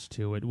attached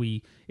to it.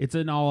 It's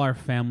in all our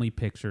family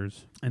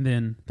pictures. And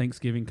then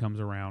Thanksgiving comes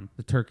around.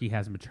 The turkey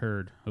has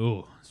matured.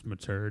 Oh, it's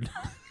matured.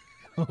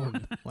 Oh,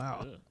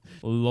 wow.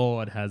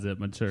 Lord, has it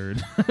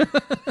matured.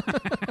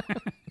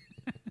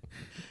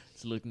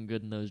 It's looking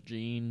good in those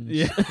jeans.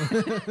 Yeah.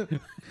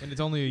 And it's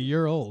only a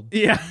year old.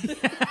 Yeah.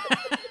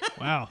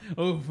 Wow.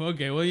 Oh,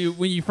 okay. Well,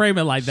 when you frame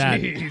it like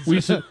that,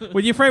 Jeez.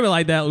 when you frame it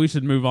like that, we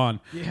should move on.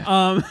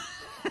 Yeah.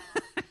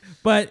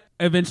 But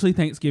eventually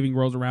Thanksgiving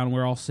rolls around and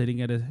we're all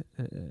sitting at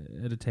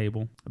a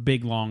table, a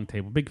big long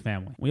table, big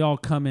family. We all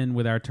come in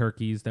with our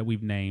turkeys that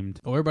we've named.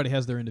 Oh, everybody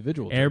has their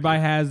individual turkey.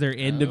 Everybody has their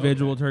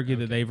individual turkey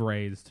that they've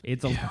raised.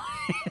 It's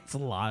a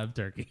lot of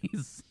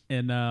turkeys.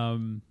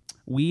 And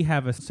we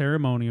have a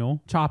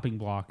ceremonial chopping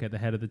block at the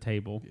head of the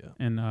table. Yeah.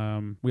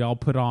 And we all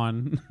put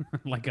on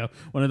like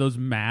one of those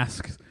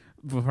masks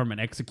from an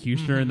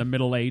executioner in the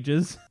Middle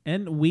Ages.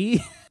 And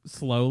we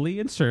slowly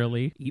and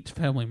surely, each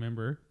family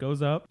member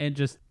goes up and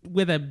just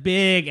with a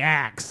big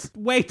axe,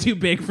 way too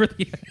big for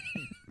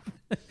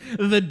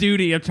the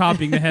duty of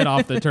chopping the head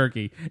off the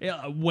turkey.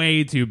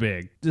 Way too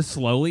big. Just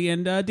slowly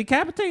and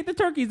decapitate the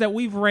turkeys that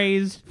we've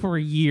raised for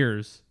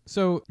years.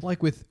 So,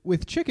 like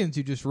with chickens,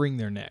 you just wring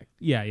their neck.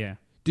 Yeah.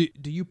 Do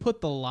you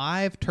put the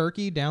live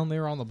turkey down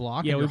there on the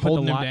block? Yeah, and we you're put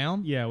holding the them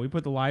down. Yeah, we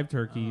put the live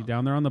turkey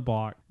down there on the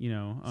block.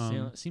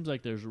 Seems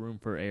like there's room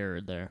for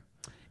error there.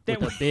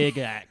 With a big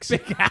axe.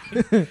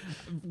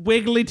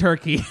 Wiggly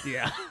turkey.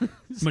 Yeah.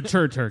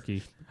 Mature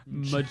turkey.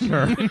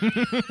 Mature.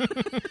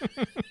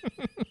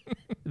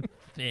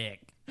 Thick.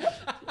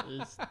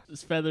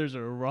 His feathers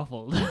are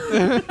ruffled.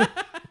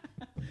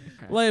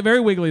 Like, very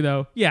wiggly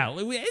though. Yeah,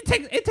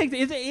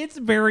 it's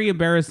very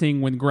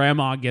embarrassing when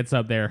Grandma gets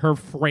up there. Her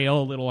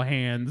frail little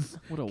hands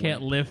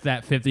can't lift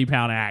that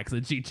 50-pound axe,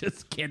 and she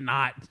just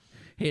cannot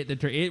hit the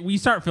turkey. We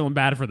start feeling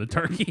bad for the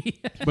turkey.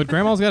 But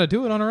Grandma's got to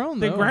do it on her own.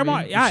 Though.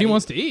 If she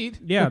wants to eat.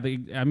 Yeah,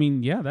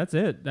 that's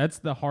it. That's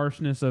the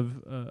harshness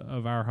of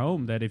our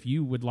home. That if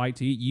you would like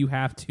to eat, you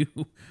have to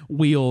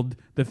wield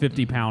the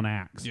 50-pound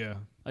axe. Yeah.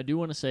 I do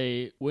want to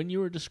say, when you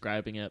were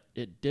describing it,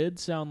 it did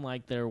sound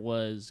like there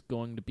was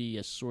going to be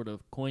a sort of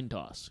coin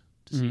toss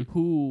to see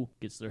who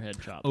gets their head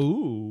chopped.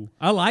 Ooh,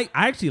 I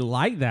actually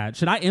like that.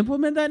 Should I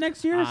implement that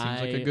next year?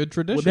 Seems like a good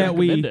tradition.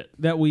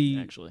 That we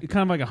actually.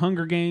 Kind of like a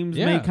Hunger Games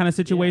kind of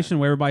situation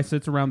where everybody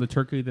sits around the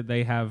turkey that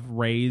they have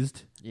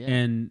raised,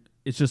 and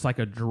it's just like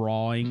a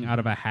drawing out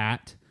of a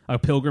hat, a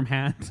pilgrim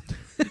hat.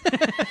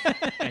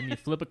 And you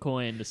flip a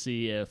coin to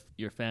see if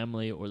your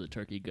family or the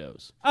turkey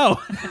goes.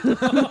 Oh.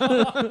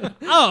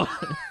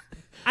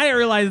 I didn't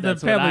realize the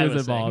That's what family I was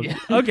was saying,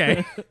 involved. yeah.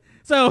 Okay.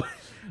 So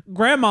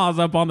Grandma's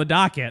up on the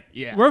docket.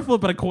 Yeah. We're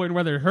flipping a coin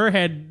whether her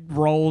head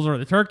rolls or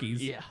the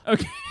turkey's. Yeah.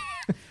 Okay.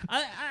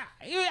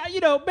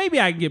 Maybe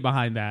I can get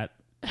behind that.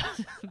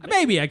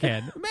 Maybe I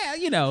can.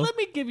 Let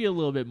me give you a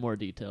little bit more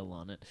detail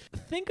on it.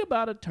 Think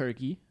about a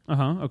turkey.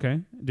 Okay.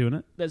 Doing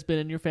it. That's been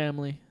in your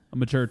family. A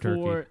mature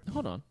turkey.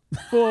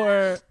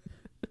 For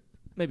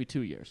maybe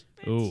 2 years.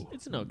 Ooh.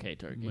 It's an okay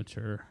turkey.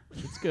 Mature.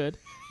 It's good.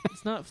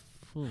 It's not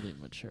fully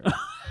mature.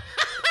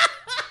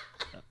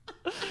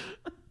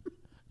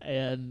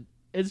 and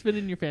it's been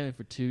in your family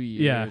for 2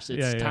 years.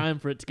 Yeah, It's time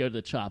for it to go to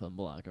the chopping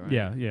block, right?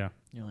 Yeah.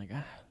 You're like,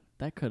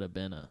 that could have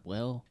been a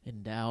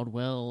well-endowed,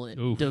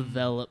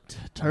 well-developed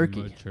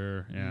turkey.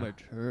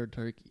 Mature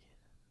turkey.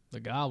 The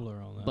gobbler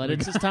on that. But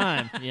it's its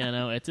time.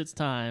 It's its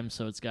time,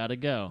 so it's got to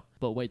go.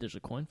 But wait, there's a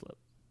coin flip.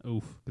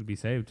 Oof, could be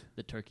saved.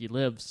 The turkey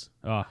lives.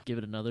 Oh. Give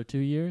it another 2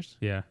 years.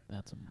 Yeah.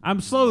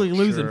 I'm slowly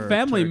losing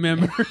family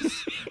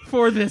members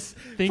for this,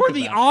 for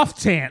the off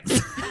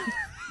chance.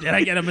 Did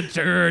I get a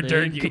mature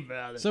turkey?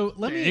 So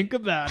let me think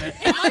about it.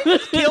 Am I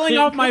just killing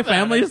off my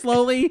family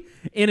slowly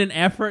in an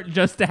effort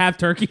just to have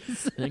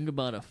turkeys? Think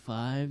about a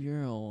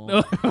 5-year-old.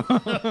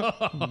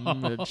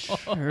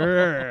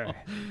 Mature.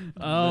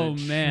 Oh,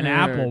 man.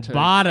 Apple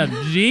bottom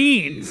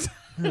jeans.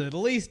 At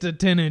least a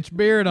 10-inch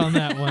beard on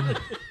that one.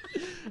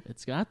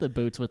 It's got the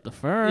boots with the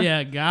fur.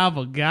 Yeah,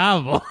 gobble,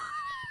 gobble.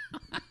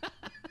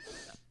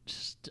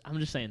 I'm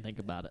just saying, think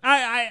about it.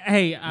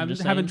 I'm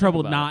just having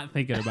trouble not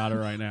thinking about it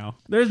right now.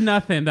 There's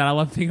nothing that I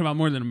love thinking about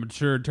more than a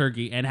mature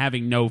turkey and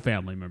having no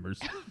family members.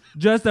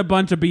 Just a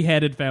bunch of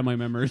beheaded family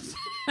members.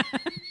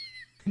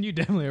 And you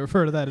definitely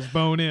refer to that as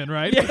bone in,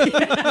 right?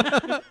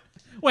 Yeah.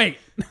 Wait,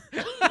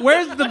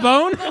 where's the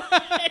bone?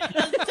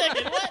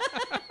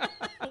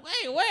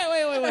 Wait.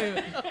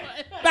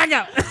 Back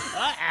up.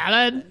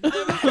 Alan.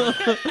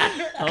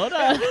 Hold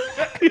on.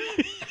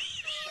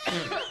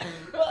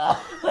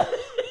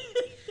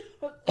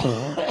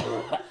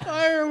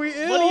 Why are we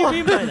ill? What do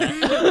you mean by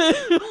that?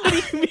 What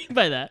do you mean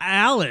by that?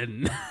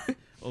 Alan.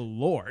 Oh,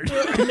 Lord.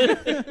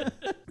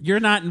 You're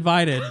not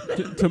invited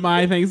to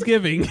my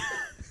Thanksgiving.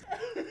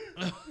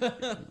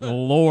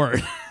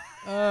 Lord.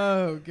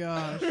 Oh,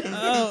 gosh.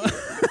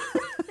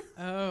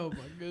 Oh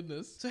my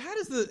goodness. So how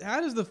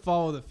does the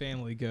fall of the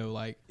family go?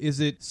 Like, is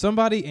it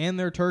somebody and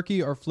their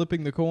turkey are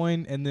flipping the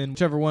coin, and then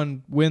whichever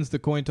one wins the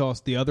coin toss,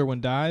 the other one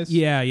dies?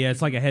 Yeah,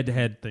 it's like a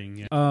head-to-head thing.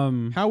 Yeah.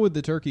 How would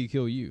the turkey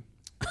kill you?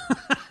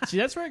 See,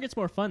 that's where it gets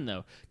more fun,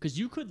 though, because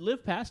you could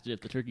live past it if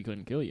the turkey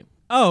couldn't kill you.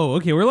 Oh,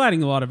 okay. We're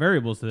adding a lot of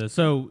variables to this.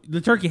 So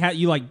the turkey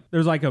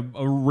there's like a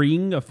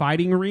ring, a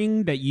fighting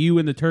ring that you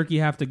and the turkey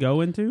have to go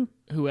into.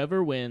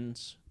 Whoever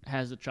wins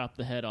has to chop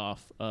the head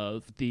off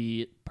of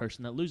the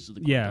person that loses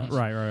the coin toss.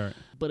 Right.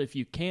 But if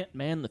you can't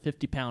man the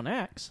 50-pound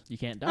axe, you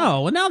can't die.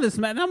 Oh, well, now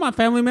my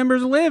family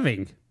members are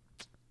living.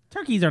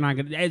 Turkeys are not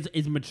going to... As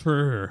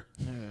mature.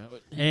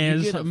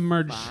 As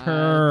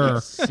mature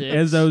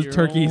as those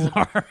turkeys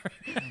are.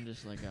 I'm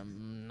just like a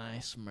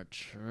nice,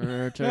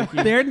 mature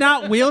turkey. They're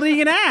not wielding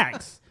an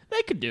axe.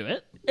 They could do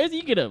it. If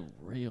you get a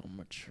real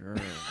mature...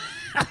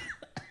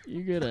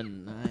 you get a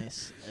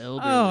nice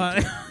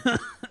elderly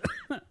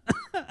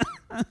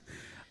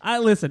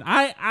Listen,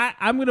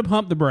 I'm going to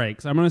pump the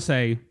brakes. I'm going to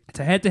say it's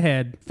a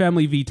head-to-head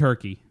family v.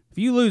 turkey. If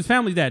you lose,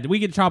 family's dead. We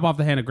get to chop off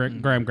the hand of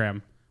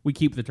Graham. We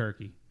keep the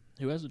turkey.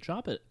 Who has to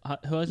chop it? I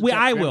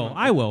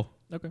will.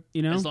 Okay.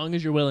 As long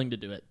as you're willing to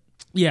do it.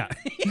 Yeah.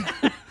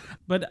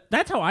 But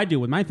that's how I do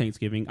with my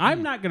Thanksgiving.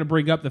 I'm not going to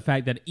bring up the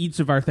fact that each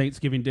of our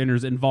Thanksgiving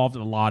dinners involved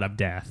a lot of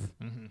death.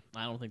 Mm-hmm.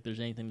 I don't think there's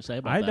anything to say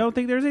about that. I don't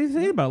think there's anything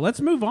to say about it. Let's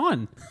move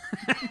on.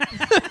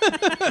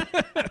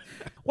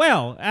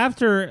 Well,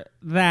 after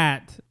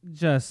that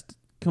just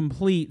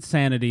complete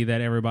sanity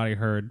that everybody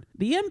heard,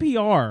 the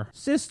NPR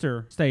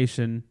sister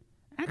station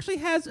actually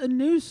has a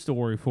news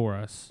story for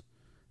us.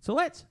 So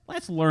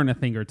let's learn a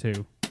thing or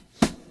two.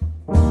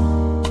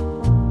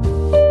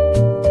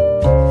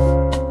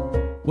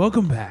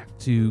 Welcome back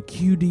to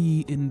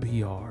QD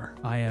NPR.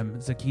 I am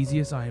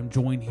Zacchesius. I am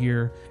joined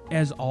here,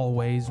 as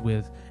always,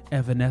 with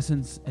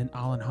Evanescence and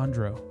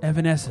Alejandro.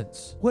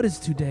 Evanescence, what is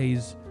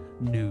today's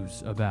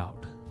news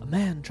about? A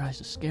man tries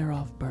to scare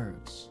off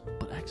birds,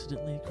 but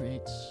accidentally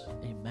creates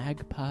a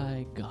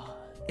magpie god.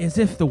 As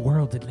if the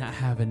world did not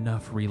have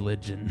enough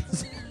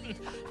religions.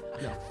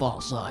 Yeah,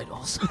 false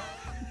idols.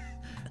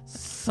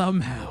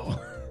 Somehow,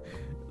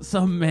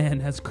 some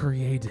man has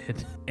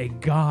created a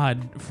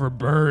god for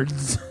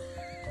birds.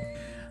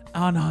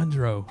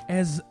 Alejandro,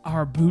 as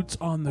our boots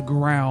on the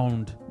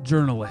ground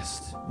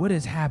journalist, what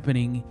is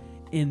happening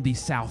in the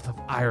south of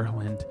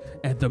Ireland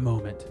at the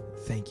moment?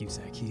 Thank you,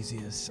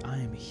 Zacchesius. I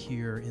am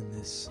here in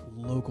this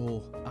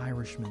local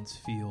Irishman's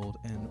field,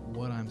 and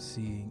what I'm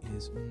seeing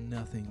is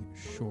nothing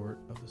short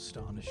of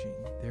astonishing.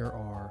 There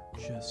are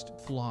just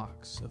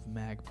flocks of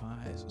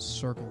magpies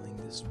circling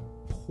this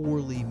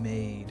poorly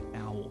made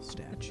owl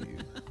statue.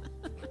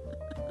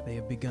 They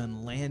have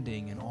begun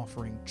landing and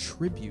offering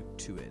tribute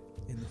to it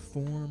in the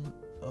form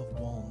of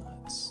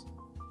walnuts.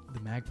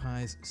 The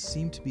magpies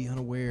seem to be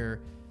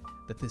unaware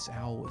that this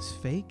owl is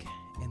fake,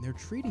 and they're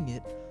treating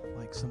it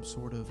like some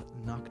sort of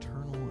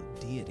nocturnal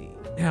deity.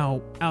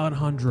 Now,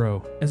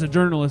 Alejandro, as a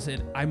journalist,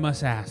 I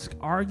must ask,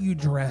 are you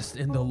dressed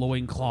in the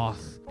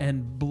loincloth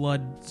and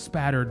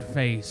blood-spattered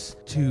face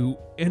to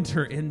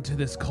enter into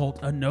this cult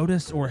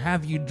unnoticed, or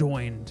have you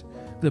joined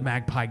the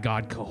Magpie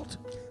God cult?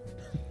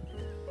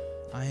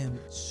 I am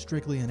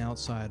strictly an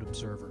outside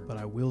observer, but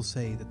I will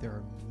say that there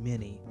are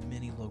many,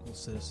 many local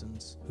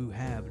citizens who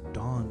have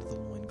donned the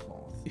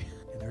loincloth.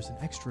 And there's an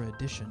extra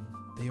edition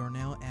They are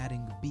now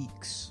adding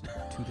beaks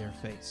to their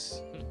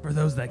face. For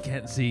those that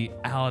can't see,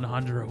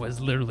 Alejandro was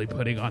literally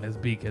putting on his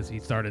beak as he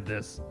started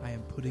this. I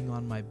am putting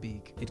on my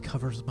beak. It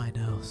covers my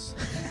nose.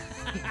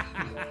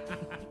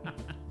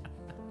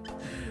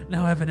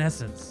 Now,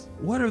 Evanescence,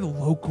 what are the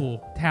local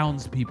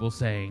townspeople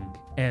saying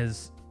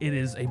as it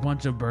is a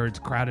bunch of birds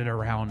crowded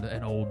around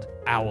an old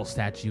owl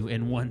statue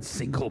and one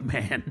single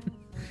man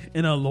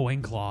in a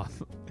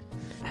loincloth?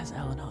 As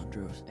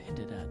Alejandro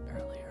hinted at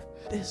earlier,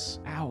 this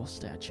owl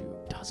statue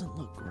doesn't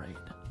look great.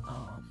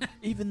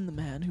 Even the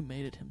man who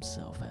made it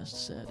himself has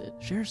said it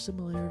shares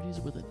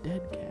similarities with a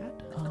dead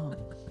cat.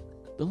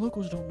 The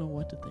locals don't know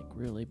what to think,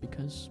 really,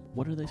 because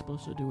what are they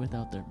supposed to do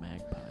without their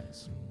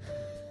magpies?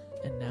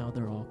 And now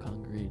they're all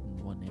congregated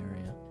in one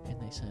area, and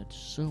they said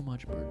so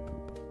much bird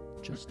poop.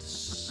 Just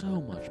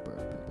so much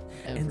bird poop.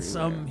 Everywhere. And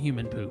some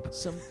human poop.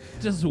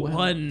 Just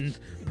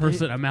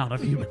 1% amount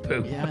of human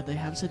poop. Yeah, they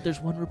have said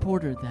there's one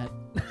reporter that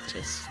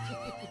just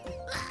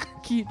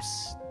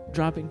keeps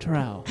dropping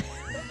trowel.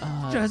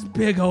 Just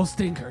big old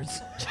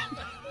stinkers.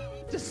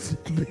 Just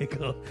big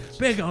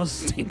old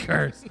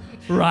stinkers.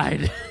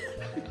 Right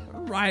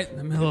in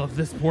the middle of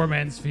this poor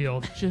man's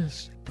field.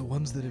 Just the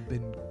ones that have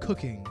been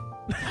cooking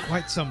for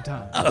quite some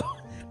time. Oh,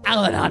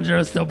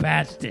 Alejandro's still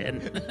patched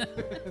in.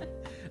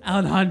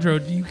 Alejandro,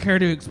 do you care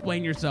to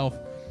explain yourself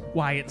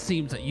why it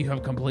seems that you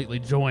have completely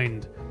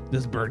joined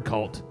this bird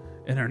cult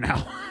and are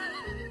now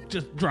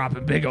just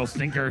dropping big old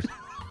stinkers?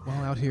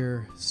 While out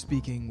here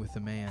speaking with the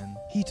man,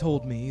 he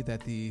told me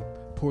that the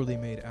poorly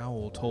made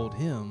owl told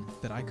him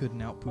that I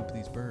couldn't outpoop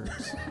these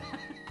birds.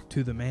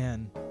 To the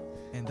man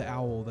and the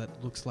owl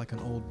that looks like an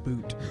old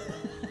boot,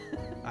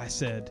 I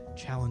said,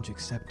 challenge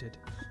accepted.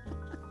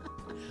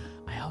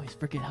 I always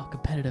forget how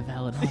competitive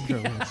Alejandro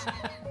is.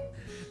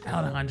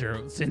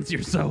 Alejandro, since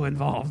you're so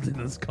involved in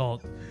this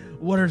cult,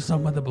 what are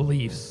some of the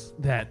beliefs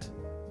that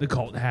the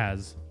cult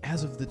has?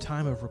 As of the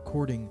time of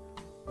recording,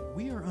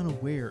 we are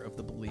unaware of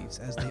the beliefs,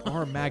 as they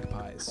are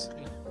magpies.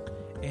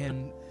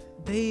 And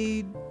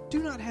they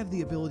do not have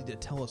the ability to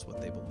tell us what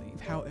they believe.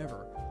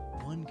 However,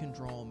 one can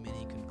draw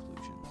many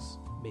conclusions.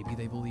 Maybe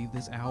they believe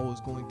this owl is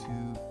going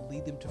to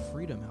lead them to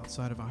freedom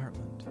outside of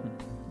Ireland.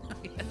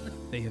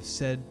 They have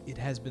said, it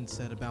has been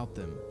said about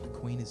them, the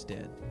queen is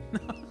dead.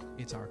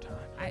 It's our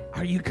time.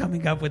 Are you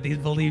coming up with these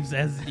beliefs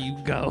as you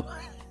go?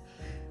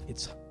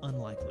 It's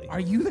unlikely. Are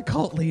you the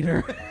cult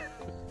leader?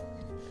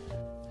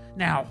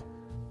 Now,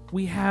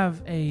 we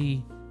have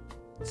a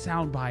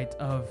soundbite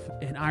of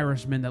an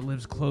Irishman that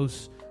lives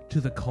close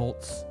to the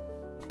cult's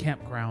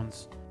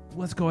campgrounds.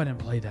 Let's go ahead and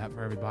play that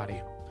for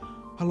everybody.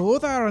 Hello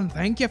there, and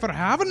thank you for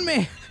having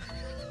me.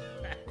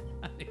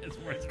 It's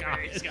more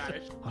Scottish.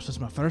 This is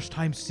my first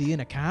time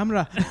seeing a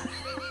camera.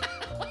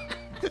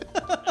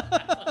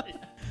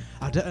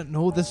 I didn't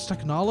know this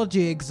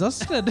technology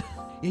existed.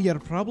 You're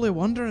probably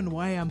wondering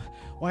why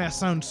I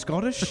sound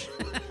Scottish.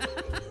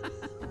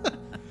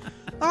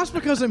 That's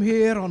because I'm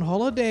here on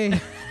holiday.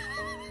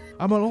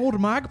 I'm an old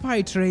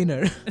magpie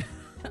trainer.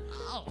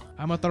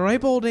 I'm at the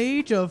ripe old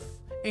age of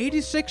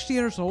 86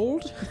 years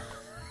old.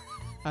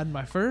 And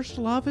my first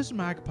love is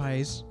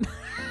magpies.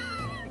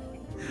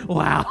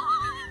 Wow.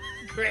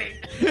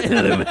 Great.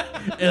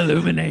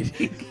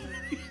 Illuminating.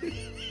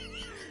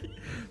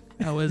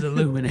 That was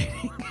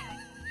illuminating.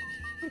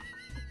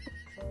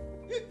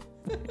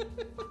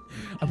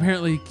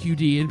 Apparently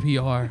QD and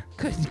PR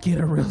couldn't get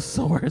a real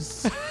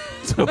source.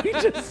 So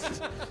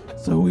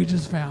we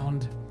just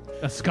found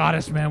a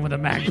Scottish man with a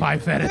magpie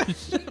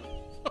fetish.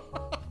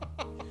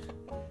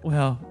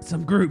 Well,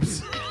 some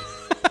groups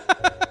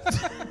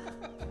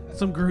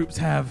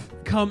have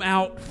come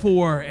out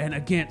for and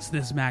against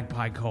this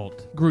magpie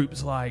cult.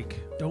 Groups like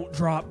Don't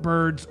Drop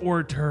Birds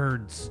or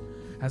Turds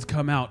has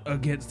come out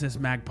against this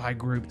magpie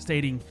group,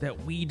 stating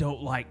that we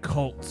don't like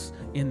cults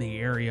in the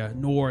area,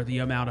 nor the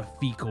amount of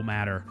fecal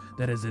matter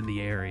that is in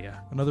the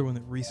area. Another one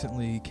that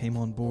recently came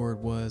on board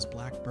was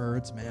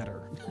Blackbirds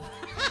Matter.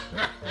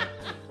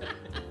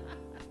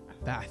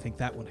 I think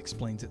that one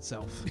explains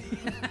itself.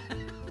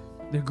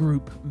 The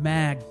group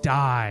Mag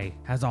Die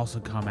has also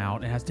come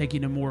out and has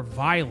taken a more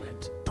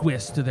violent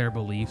twist to their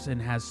beliefs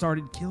and has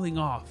started killing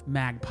off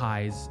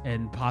magpies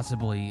and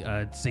possibly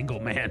a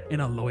single man in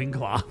a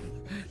loincloth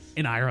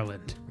in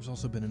Ireland. There's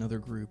also been another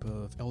group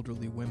of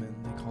elderly women.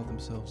 They call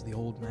themselves the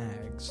Old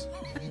Mags.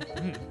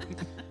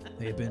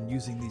 They have been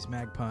using these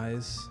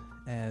magpies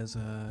as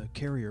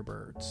carrier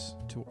birds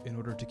in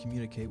order to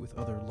communicate with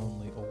other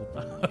lonely old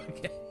women.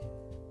 Okay.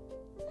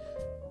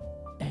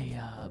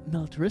 A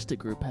militaristic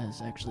group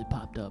has actually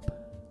popped up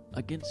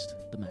against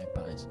the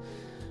magpies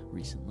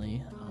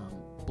recently.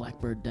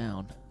 Blackbird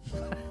Down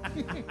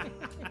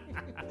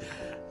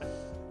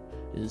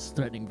is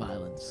threatening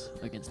violence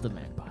against the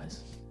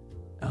magpies.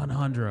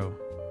 Alejandro,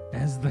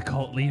 as the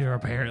cult leader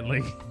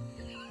apparently,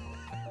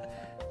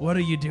 what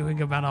are you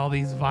doing about all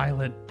these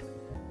violent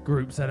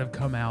groups that have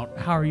come out?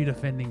 How are you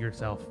defending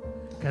yourself?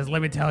 Because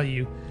let me tell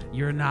you,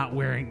 you're not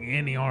wearing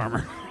any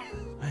armor.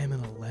 I am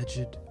an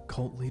alleged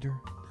cult leader.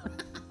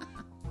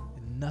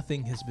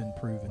 Nothing has been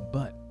proven,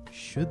 but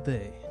should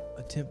they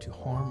attempt to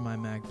harm my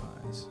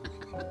magpies,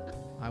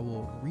 I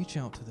will reach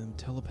out to them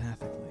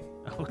telepathically.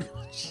 Oh,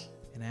 gosh.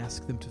 And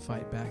ask them to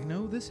fight back.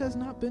 No, this has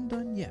not been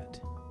done yet.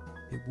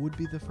 It would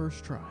be the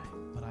first try,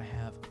 but I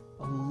have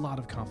a lot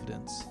of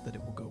confidence that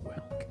it will go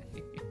well.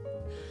 Okay.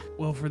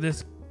 Well, for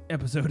this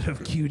episode of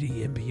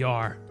QD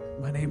NPR,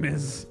 my name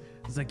is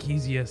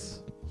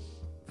Zacchesius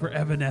for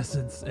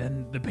Evanescence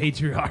and the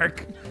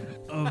patriarch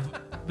of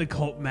the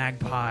cult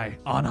magpie,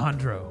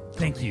 Alejandro.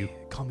 Thank you.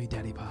 Call me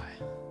Daddy Pie.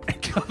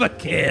 Come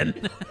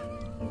again.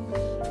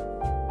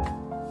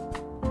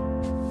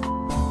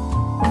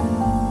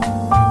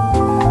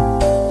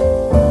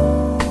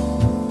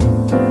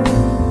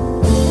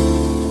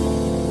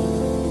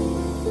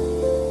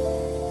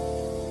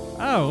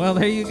 Oh, well,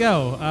 there you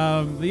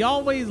go. The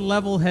always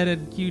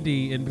level-headed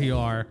QD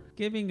NPR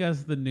giving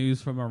us the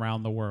news from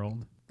around the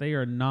world. They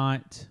are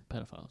not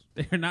pedophiles.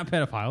 They are not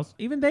pedophiles.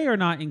 Even they are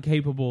not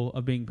incapable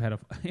of being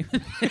pedophiles.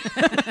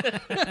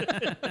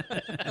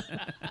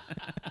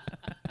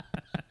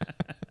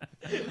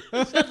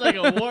 Sounds like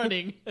a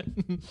warning.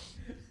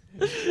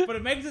 But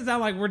it makes it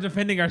sound like we're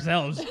defending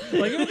ourselves.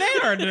 Like even they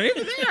aren't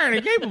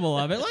incapable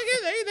of it. Like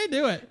they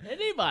do it.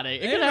 Anybody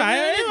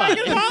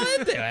can fall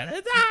into it.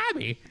 It's a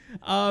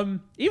hobby.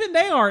 Even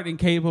they aren't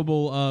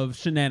incapable of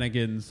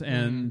shenanigans,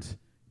 and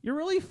you're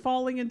really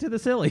falling into the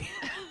silly.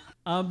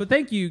 But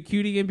thank you,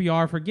 QD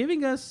NPR, for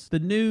giving us the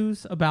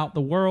news about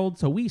the world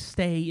so we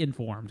stay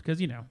informed.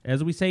 Because,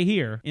 as we say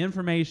here,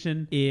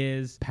 information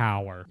is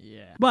power.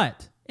 Yeah.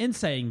 But in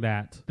saying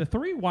that, the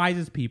three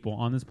wisest people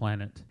on this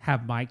planet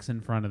have mics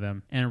in front of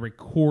them and a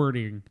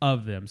recording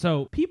of them.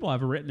 So people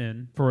have written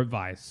in for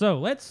advice. So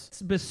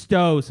let's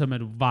bestow some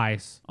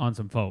advice on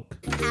some folk.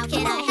 How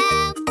can I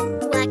help?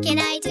 What can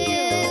I do?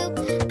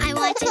 I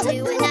want to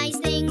do a nice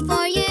thing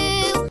for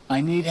you.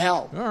 I need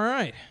help. All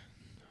right.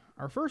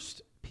 Our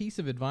first piece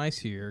of advice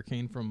here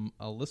came from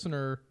a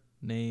listener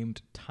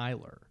named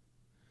Tyler.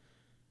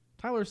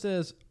 Tyler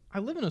says, I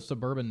live in a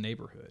suburban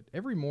neighborhood.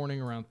 Every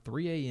morning around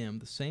 3 a.m.,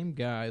 the same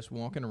guy is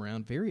walking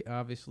around very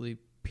obviously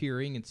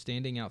peering and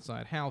standing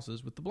outside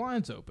houses with the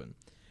blinds open.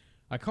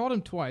 I caught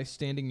him twice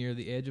standing near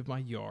the edge of my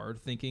yard,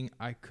 thinking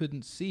I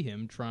couldn't see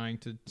him, trying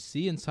to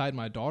see inside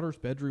my daughter's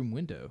bedroom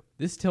window.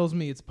 This tells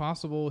me it's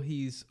possible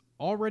he's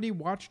already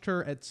watched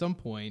her at some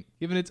point,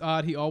 given it's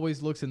odd he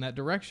always looks in that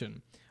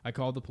direction. I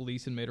called the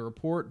police and made a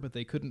report, but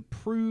they couldn't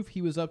prove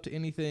he was up to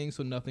anything,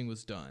 so nothing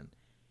was done.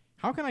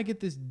 How can I get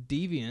this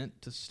deviant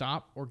to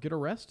stop or get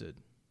arrested?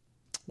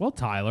 Well,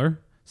 Tyler,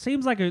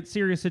 seems like a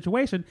serious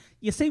situation.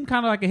 You seem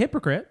kind of like a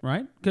hypocrite,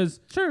 right? Because,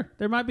 sure,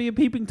 there might be a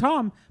peeping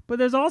Tom, but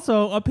there's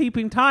also a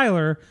peeping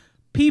Tyler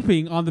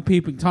peeping on the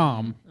peeping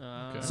Tom.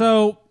 Okay.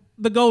 So,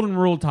 the golden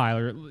rule,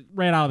 Tyler,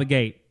 right out of the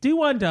gate.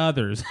 Do unto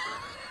others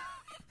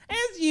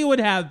as you would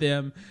have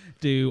them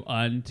do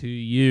unto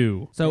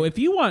you. So if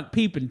you want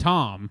Peepin'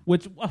 Tom,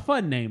 which a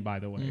fun name, by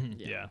the way. Mm-hmm.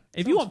 Yeah.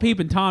 If you want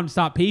Peepin' Tom to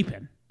stop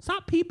peeping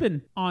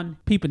on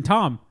Peepin'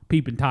 Tom,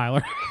 Peepin'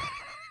 Tyler.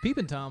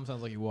 Peepin' Tom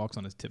sounds like he walks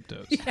on his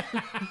tiptoes. Yeah.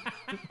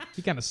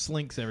 He kind of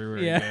slinks everywhere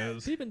he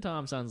goes. Peepin'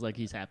 Tom sounds like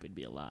he's happy to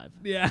be alive.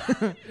 Yeah.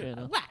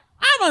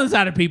 I'm on the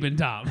side of Peepin'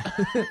 Tom.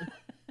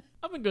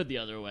 I'm gonna go the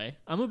other way.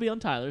 I'm gonna be on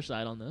Tyler's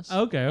side on this.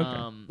 Okay.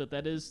 But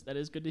that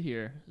is good to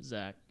hear,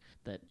 Zach,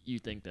 that you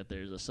think that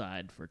there's a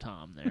side for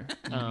Tom there.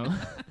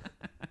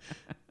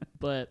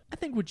 But I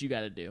think what you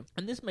got to do,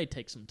 and this may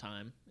take some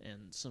time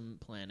and some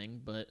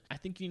planning, but I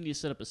think you need to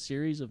set up a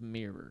series of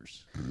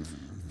mirrors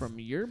from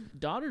your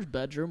daughter's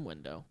bedroom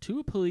window to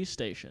a police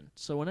station.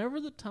 So whenever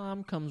the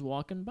Tom comes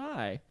walking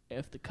by,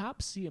 if the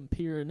cops see him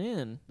peering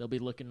in, they'll be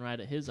looking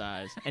right at his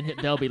eyes, and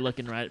they'll be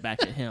looking right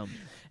back at him,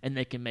 and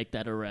they can make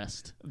that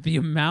arrest. The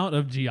amount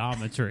of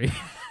geometry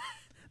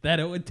that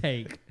it would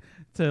take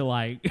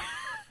to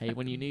Hey,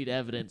 when you need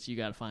evidence, you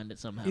got to find it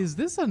somehow. Is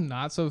this a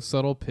not so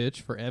subtle pitch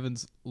for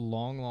Evan's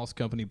long lost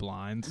company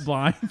Blinds?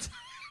 Blinds.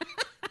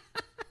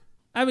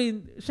 I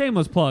mean,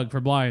 shameless plug for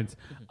Blinds.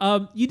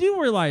 You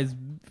do realize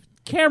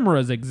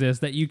cameras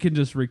exist that you can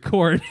just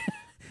record,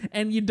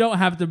 and you don't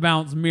have to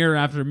bounce mirror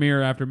after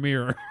mirror after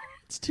mirror.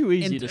 It's too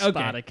easy to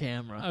spot a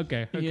camera.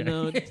 Okay. You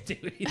know, it's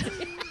too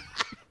easy.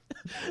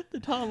 The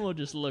Tom will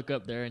just look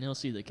up there and he'll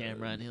see the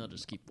camera and he'll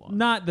just keep walking.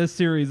 Not the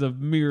series of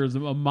mirrors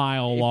a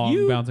mile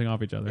long bouncing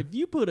off each other. If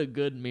you put a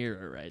good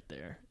mirror right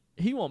there,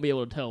 he won't be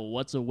able to tell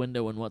what's a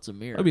window and what's a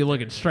mirror. He'll be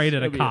looking straight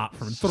at a cop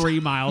from 3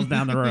 miles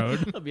down the road.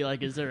 He'll be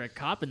like, is there a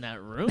cop in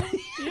that room?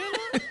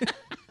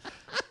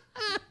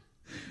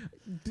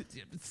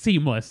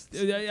 Seamless.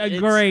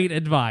 Great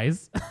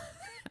advice.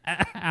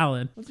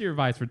 Alan, what's your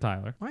advice for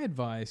Tyler? My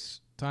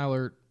advice,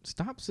 Tyler,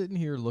 stop sitting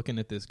here looking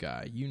at this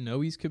guy. You know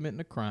he's committing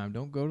a crime.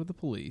 Don't go to the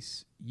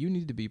police. You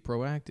need to be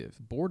proactive.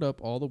 Board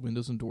up all the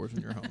windows and doors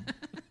in your home.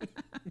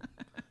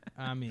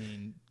 I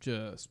mean,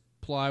 just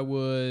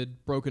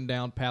plywood, broken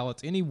down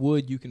pallets, any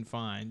wood you can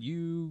find.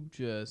 You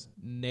just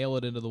nail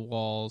it into the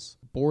walls,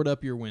 board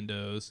up your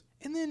windows,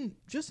 and then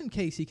just in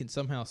case he can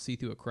somehow see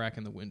through a crack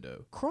in the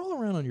window, crawl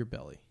around on your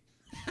belly.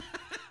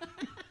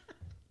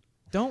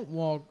 Don't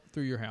walk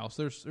through your house.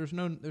 There's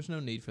no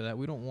need for that.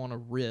 We don't want to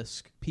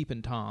risk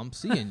Peepin' Tom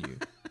seeing you.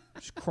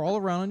 Just crawl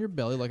around on your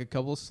belly like a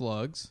couple of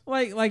slugs.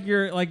 Like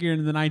you're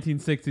in the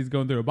 1960s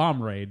going through a bomb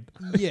raid.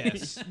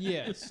 Yes,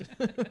 yes.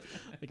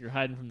 Like you're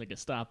hiding from the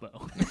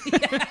Gestapo.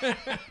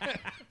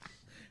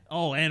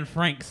 Oh, Anne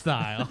Frank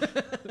style.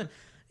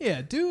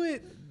 Yeah, do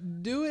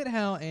it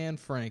how Anne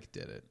Frank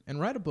did it, and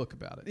write a book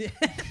about it.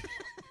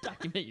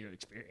 Document your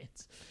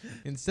experience.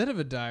 Instead of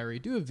a diary,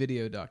 do a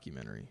video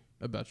documentary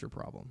about your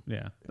problem.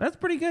 Yeah, that's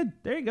pretty good.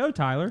 There you go,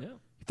 Tyler. Yeah.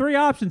 3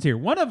 options here.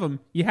 One of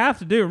them you have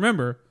to do.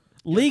 Remember,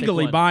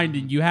 legally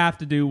binding, you have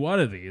to do one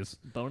of these.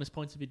 Bonus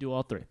points if you do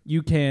all 3.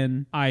 You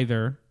can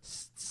either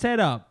set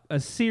up a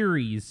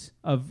series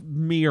of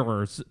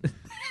mirrors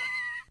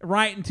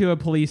right into a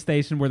police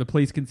station where the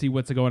police can see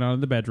what's going on in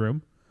the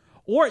bedroom.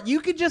 Or you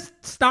could just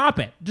stop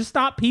it. Just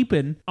stop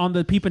peeping on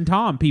the peeping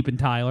Tom, peeping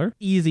Tyler.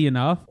 Easy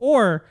enough.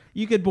 Or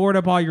you could board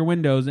up all your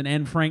windows and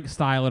Anne Frank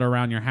style it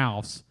around your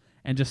house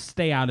and just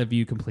stay out of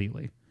view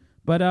completely.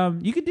 But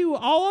you could do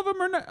all of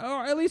them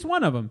or at least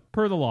one of them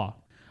per the law.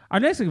 Our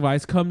next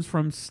advice comes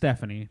from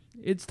Stephanie.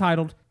 It's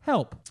titled,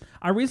 Help.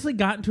 I recently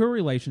got into a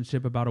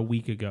relationship about a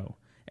week ago.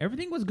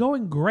 Everything was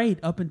going great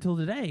up until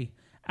today.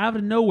 Out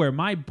of nowhere,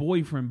 my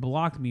boyfriend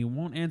blocked me and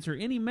won't answer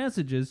any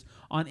messages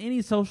on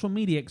any social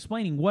media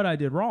explaining what I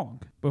did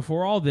wrong.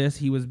 Before all this,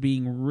 he was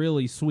being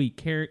really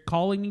sweet,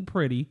 calling me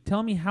pretty,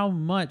 telling me how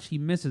much he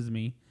misses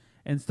me,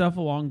 and stuff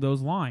along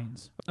those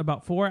lines.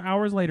 About 4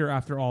 hours later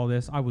after all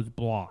this, I was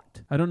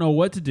blocked. I don't know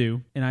what to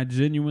do, and I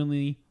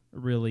genuinely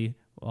really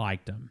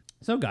liked him.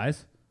 So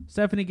guys,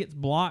 Stephanie gets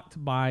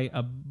blocked by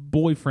a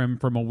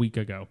boyfriend from a week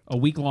ago. A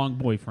week-long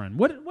boyfriend.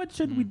 What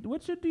should we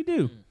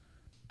do?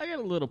 I got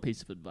a little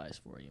piece of advice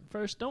for you.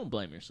 First, don't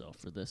blame yourself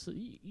for this.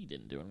 You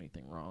didn't do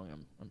anything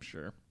wrong, I'm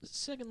sure.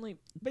 Secondly,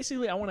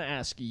 basically, I want to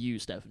ask you,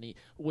 Stephanie,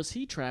 was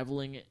he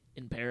traveling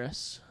in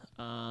Paris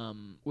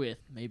with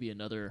maybe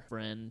another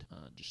friend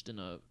just in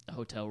a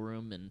hotel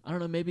room? And I don't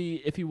know,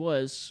 maybe if he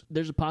was,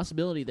 there's a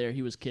possibility there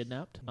he was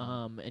kidnapped.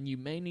 And you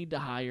may need to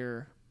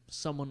hire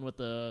someone with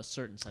a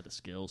certain set of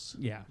skills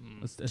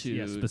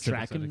to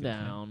track him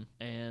down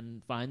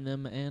and find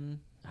them and,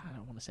 I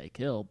don't want to say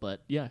kill,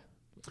 but yeah,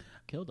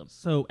 killed him.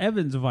 So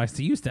Evan's advice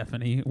to you,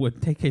 Stephanie,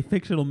 would take a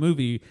fictional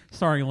movie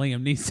starring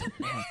Liam Neeson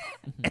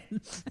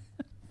and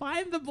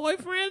find the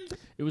boyfriend.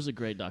 It was a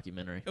great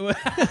documentary.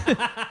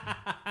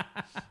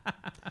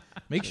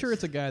 Make sure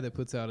it's a guy that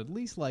puts out at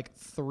least like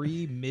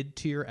 3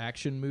 mid-tier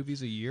action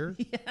movies a year.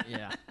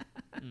 Yeah.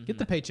 Get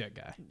the paycheck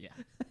guy. Yeah.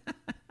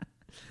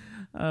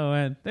 Oh,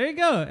 and there you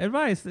go.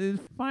 Advice is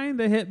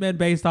find a hitman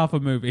based off a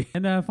movie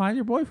and find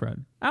your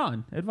boyfriend.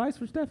 Alan, advice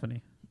for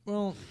Stephanie.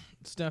 Well,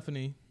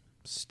 Stephanie,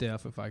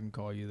 Steph, if I can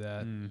call you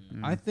that,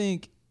 I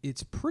think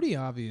it's pretty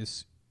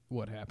obvious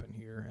what happened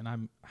here, and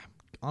I'm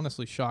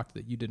honestly shocked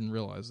that you didn't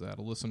realize that.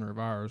 A listener of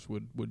ours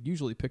would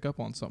usually pick up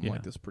on something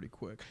like this pretty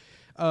quick.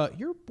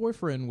 Your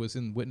boyfriend was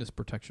in witness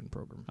protection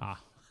program.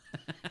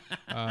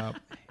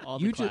 All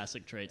the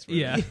classic traits.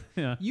 Yeah.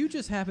 You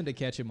just happened to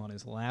catch him on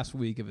his last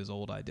week of his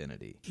old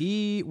identity.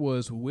 He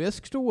was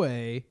whisked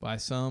away by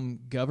some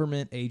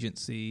government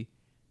agency,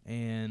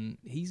 and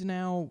he's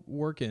now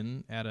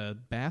working at a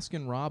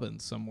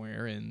Baskin-Robbins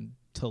somewhere in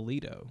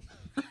Toledo.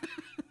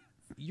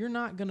 You're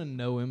not going to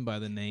know him by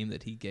the name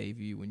that he gave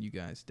you when you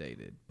guys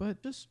dated,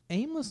 but just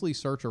aimlessly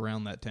search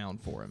around that town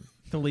for him.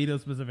 Toledo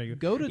specifically.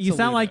 Go to You Toledo.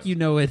 sound like you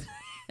know it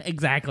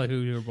exactly who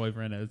your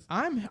boyfriend is.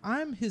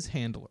 I'm his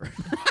handler.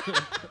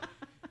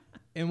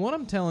 And what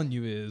I'm telling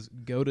you is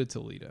go to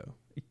Toledo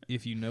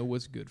if you know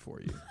what's good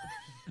for you.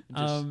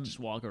 Just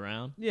walk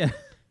around. Yeah.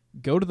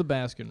 Go to the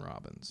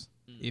Baskin-Robbins.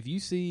 If you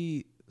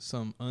see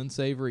some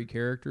unsavory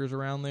characters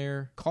around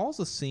there, cause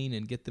a scene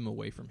and get them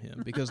away from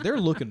him because they're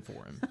looking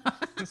for him.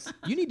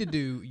 You need to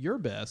do your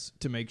best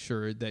to make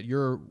sure that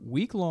your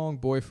week-long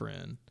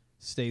boyfriend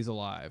stays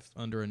alive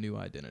under a new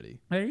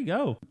identity. There you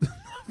go.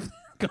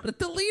 Go to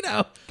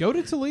Toledo. Go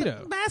to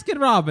Toledo.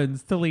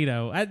 Baskin-Robbins,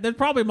 Toledo. There's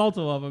probably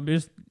multiple of them.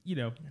 Just,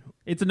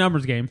 it's a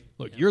numbers game.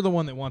 Look, you're the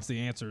one that wants the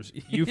answers.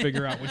 You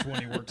figure out which one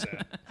he works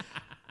at.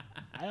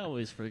 I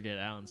always forget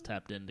Alan's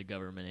tapped into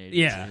government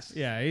agencies.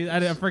 Yeah.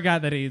 I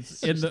forgot that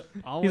he's he's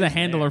always a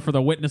handler there. for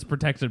the witness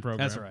protection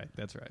program.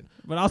 That's right.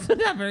 But also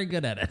not very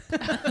good at it.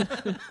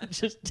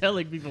 Just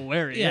telling people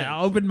where he is. Yeah,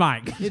 open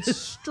mic. It's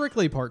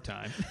strictly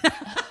part-time.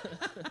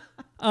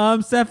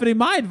 Stephanie,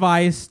 my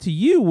advice to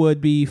you would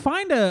be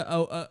find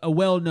a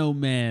well-known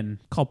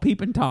man called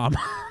Peepin' Tom.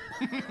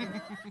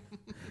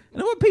 You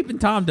know what Peepin'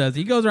 Tom does?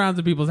 He goes around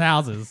to people's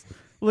houses,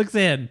 looks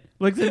in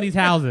these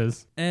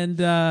houses,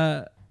 and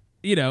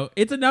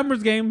it's a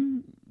numbers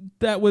game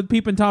that with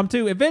Peepin' Tom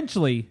too.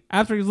 Eventually,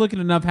 after he's looking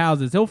at enough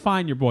houses, he'll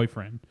find your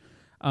boyfriend.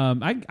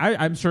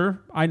 I'm sure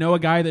I know a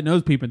guy that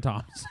knows Peepin'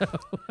 Tom, so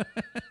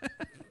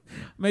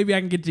maybe I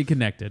can get you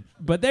connected.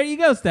 But there you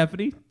go,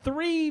 Stephanie.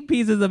 3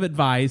 pieces of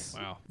advice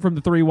from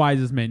the 3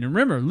 wisest men. And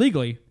remember,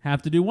 legally,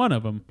 have to do one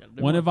of them.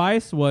 One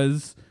advice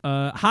was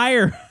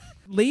hire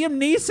Liam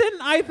Neeson,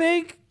 I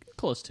think.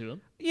 Close to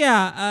him.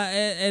 Yeah,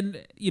 and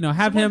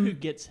have Someone him who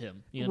gets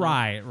him.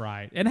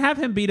 Right, and have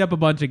him beat up a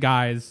bunch of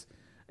guys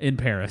in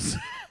Paris.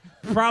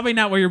 Probably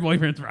not where your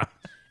boyfriend's from.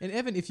 And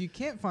Evan, if you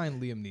can't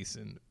find Liam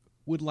Neeson,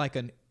 would like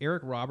an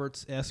Eric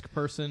Roberts-esque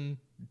person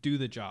do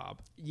the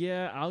job?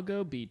 Yeah, I'll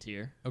go B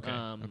tier. Okay.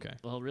 Okay.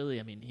 Well, really,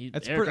 I mean,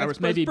 That's Eric Roberts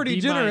maybe pretty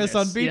B generous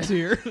minus. on B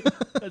tier.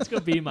 Let's go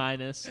B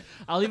minus.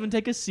 I'll even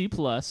take a C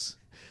plus.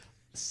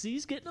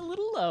 C's getting a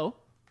little low,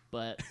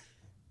 but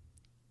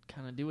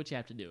kind of do what you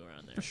have to do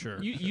around there. For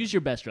sure. Use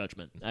your best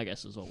judgment, I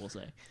guess is what we'll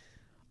say.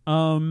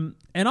 And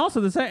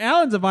also,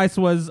 Alan's advice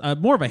was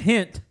more of a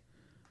hint.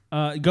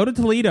 Go to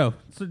Toledo.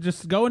 So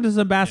just go into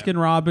some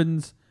Baskin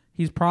Robbins.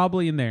 He's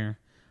probably in there.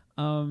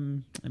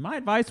 And my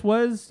advice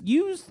was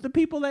use the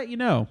people that you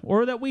know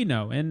or that we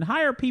know and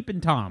hire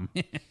Peepin' Tom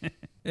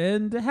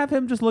and have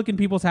him just look in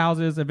people's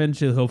houses.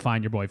 Eventually, he'll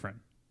find your boyfriend.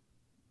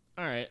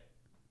 All right.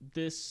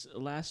 This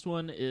last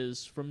one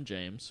is from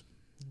James.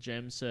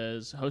 James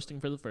says, hosting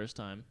for the first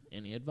time,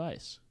 any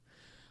advice?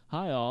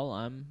 Hi all,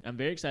 I'm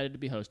very excited to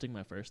be hosting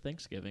my first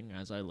Thanksgiving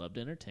as I love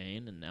to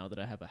entertain, and now that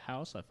I have a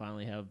house, I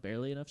finally have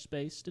barely enough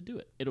space to do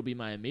it. It'll be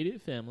my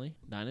immediate family,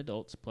 9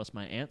 adults, plus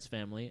my aunt's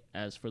family,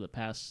 as for the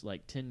past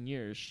 10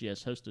 years she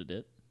has hosted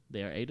it.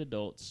 They are 8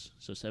 adults,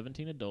 so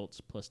 17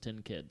 adults plus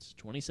 10 kids,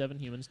 27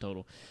 humans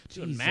total.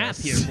 Doing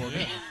math here for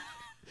me.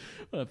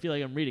 Well, I feel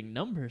like I'm reading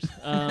numbers.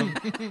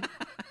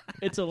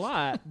 It's a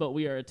lot, but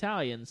we are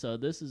Italian, so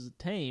this is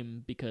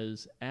tame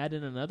because add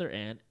in another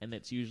aunt, and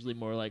it's usually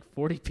more like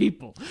 40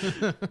 people.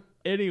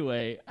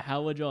 Anyway,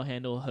 how would y'all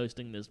handle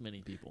hosting this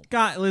many people?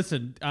 God,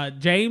 listen,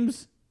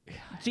 James.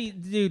 Gee,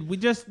 dude, we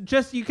just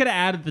you could have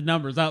added the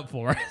numbers up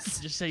for us.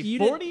 Just say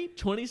 40,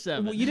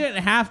 27. Well, you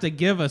didn't have to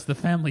give us the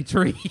family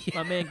tree.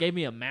 My man gave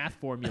me a math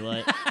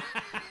formula.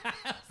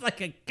 It's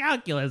like a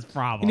calculus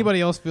problem. Anybody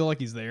else feel like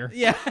he's there?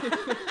 Yeah.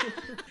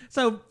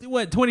 So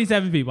what?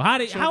 27 people. How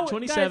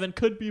 27 guys,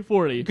 could be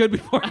 40. Could be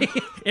 40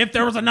 if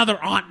there was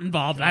another aunt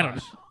involved. I don't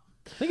know.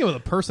 Think of the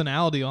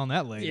personality on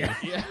that lady.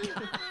 Yeah.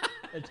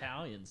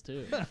 Italians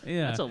too.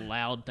 Yeah. That's a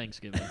loud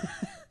Thanksgiving.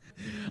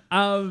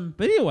 But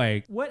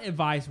anyway, what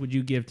advice would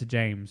you give to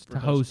James to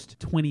host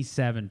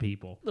 27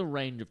 people? The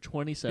range of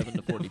 27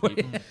 to 40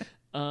 people.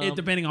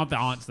 Depending on the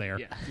aunts there.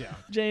 Yeah.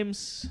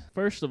 James,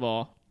 first of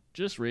all,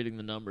 just reading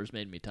the numbers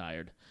made me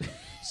tired.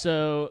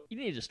 So you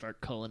need to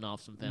start culling off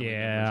some family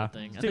members, I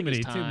think. I think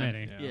it's time. Too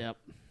many. Yeah.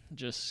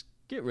 Just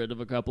get rid of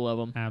a couple of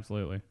them.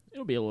 Absolutely.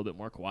 It'll be a little bit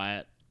more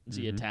quiet.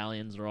 The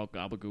Italians are all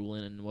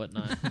gabagooling and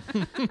whatnot.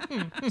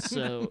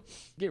 So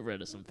get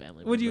rid of some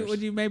family members.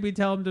 Would you maybe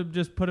tell them to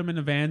just put them in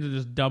a van and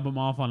just dump them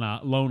off on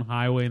a lone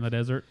highway in the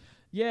desert?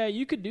 Yeah,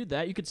 you could do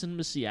that. You could send them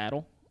to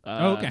Seattle.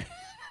 Okay.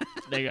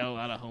 They got a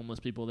lot of homeless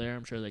people there.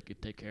 I'm sure they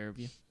could take care of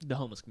you. The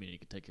homeless community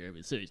could take care of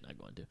you. The city's not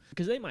going to.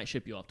 Because they might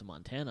ship you off to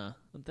Montana.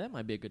 That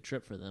might be a good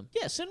trip for them.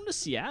 Yeah, send them to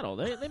Seattle.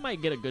 They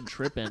might get a good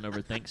trip in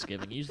over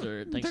Thanksgiving. Use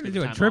their Thanksgiving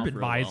do a time trip off real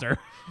advisor.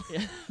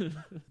 well. Yeah.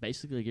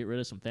 Basically, get rid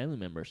of some family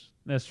members.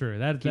 That's true.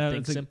 Keep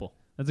things simple.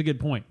 That's a good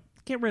point.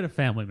 Get rid of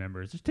family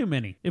members. There's too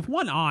many. If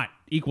one aunt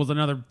equals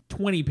another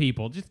 20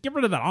 people, just get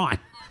rid of the aunt.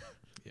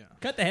 Yeah.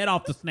 Cut the head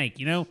off the snake,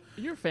 you know?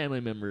 Your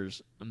family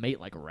members mate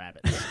like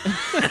rabbits.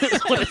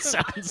 That's what it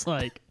sounds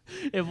like.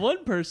 If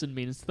one person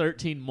means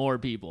 13 more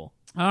people.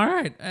 All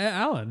right,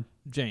 Alan.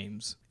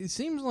 James, it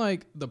seems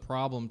like the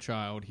problem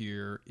child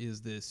here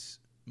is this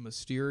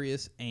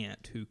mysterious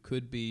aunt who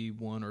could be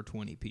 1 or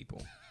 20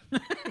 people.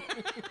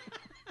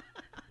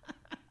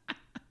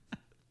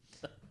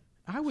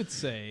 I would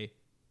say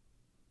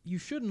you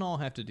shouldn't all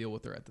have to deal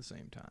with her at the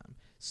same time.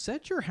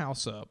 Set your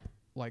house up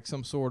like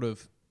some sort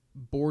of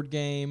board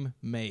game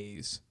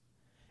maze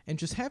and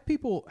just have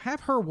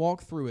her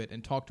walk through it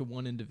and talk to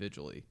one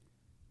individually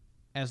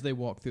as they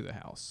walk through the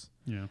house.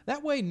 Yeah.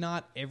 That way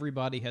not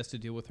everybody has to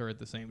deal with her at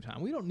the same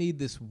time. We don't need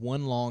this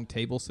one long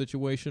table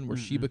situation where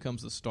she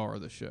becomes the star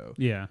of the show.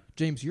 Yeah.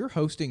 James, you're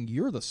hosting,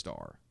 you're the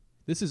star.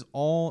 This is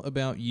all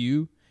about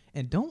you,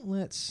 and don't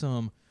let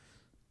some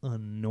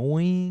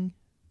annoying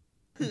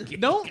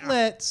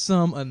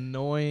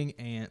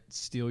aunt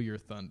steal your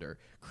thunder.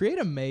 Create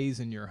a maze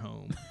in your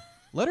home.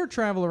 Let her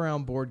travel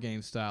around board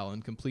game style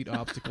and complete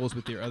obstacles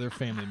with your other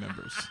family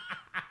members.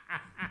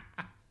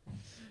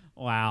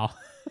 Wow.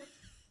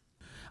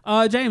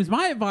 James,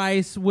 my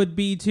advice would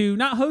be to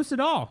not host at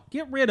all.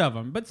 Get rid of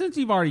them. But since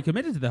you've already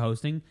committed to the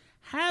hosting,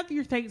 have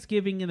your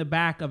Thanksgiving in the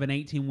back of an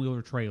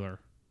 18-wheeler trailer.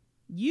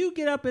 You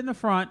get up in the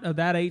front of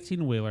that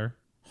 18-wheeler,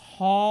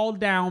 haul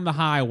down the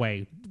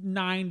highway,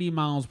 90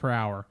 miles per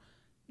hour.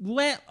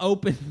 Let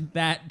open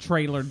that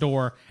trailer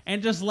door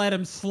and just let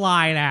them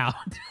slide out.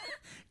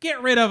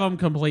 Get rid of them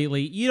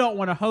completely. You don't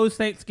want to host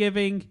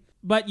Thanksgiving,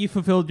 but you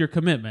fulfilled your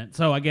commitment.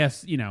 So I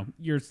guess,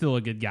 you're still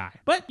a good guy.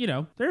 But,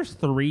 there's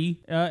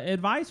 3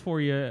 advice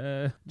for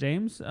you,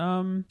 James.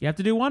 You have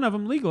to do one of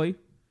them legally.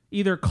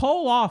 Either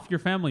cull off your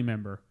family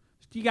member.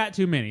 You got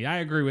too many. I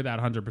agree with that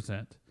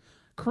 100%.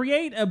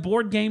 Create a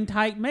board game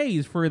type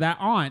maze for that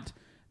aunt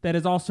that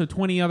is also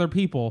 20 other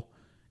people.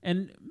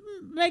 And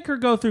make her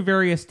go through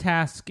various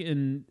tasks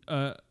and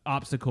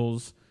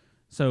obstacles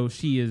so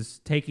she is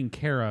taken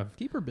care of.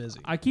 Keep her busy.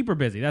 I keep her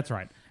busy. That's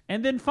right.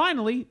 And then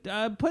finally,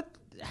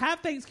 have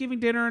Thanksgiving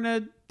dinner in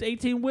a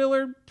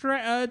 18-wheeler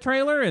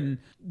trailer and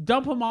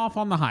dump them off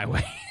on the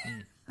highway.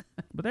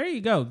 But there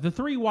you go. The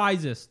three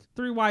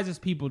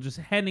wisest people just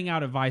handing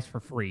out advice for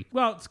free.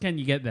 Well, can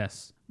you get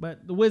this?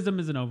 But the wisdom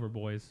isn't over,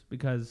 boys,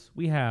 because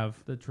we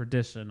have the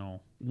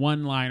traditional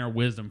one-liner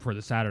wisdom for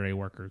the Saturday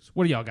workers.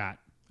 What do y'all got?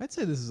 I'd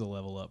say this is a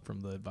level up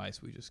from the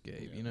advice we just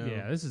gave. You know,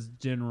 Yeah, this is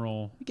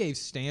general. We gave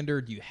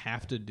standard, you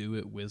have to do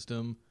it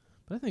wisdom,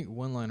 but I think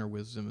one-liner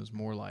wisdom is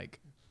more like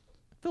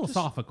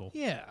philosophical.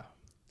 Yeah.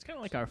 It's kind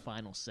of like our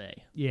final say.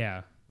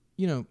 Yeah.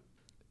 You know,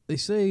 they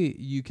say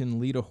you can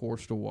lead a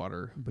horse to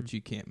water, but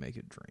you can't make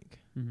it drink.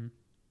 Mm-hmm.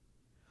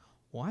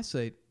 Well, I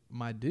say,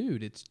 my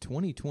dude, it's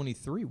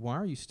 2023. Why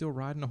are you still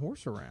riding a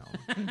horse around?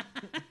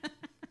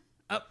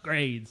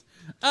 Upgrades.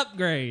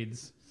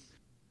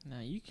 Now,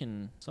 you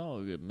can saw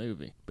a good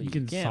movie. But you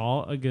can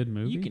saw a good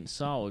movie? You can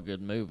saw a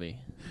good movie.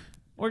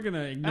 We're going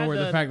to ignore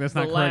the fact that's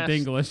not correct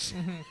English.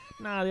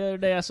 Nah, the other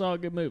day I saw a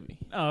good movie.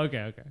 Oh,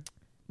 okay.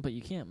 But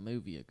you can't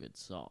movie a good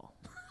saw.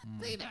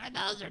 Neither of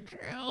those are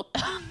true.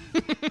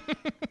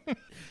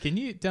 Can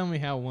you tell me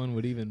how one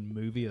would even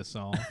movie a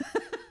saw?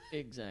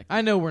 Exactly.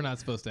 I know we're not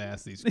supposed to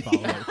ask these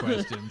follow-up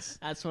questions.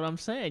 That's what I'm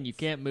saying. You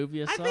can't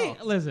movie a saw. I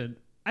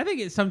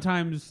think it's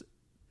sometimes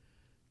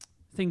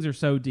things are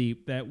so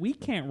deep that we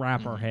can't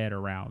wrap our head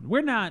around.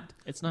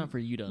 It's not for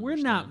you to understand.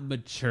 We're not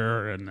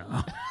mature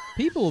enough.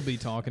 People will be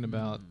talking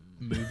about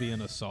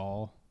movieing a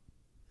saw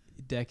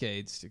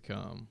decades to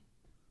come.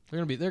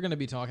 They're gonna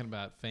be talking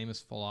about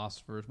famous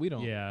philosophers. We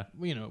don't. Yeah.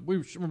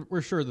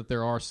 We're sure that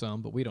there are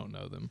some, but we don't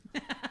know them.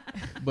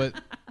 But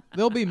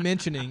they'll be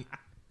mentioning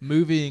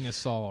movieing a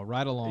saw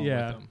right along with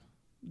them.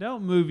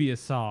 Don't movie a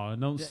saw.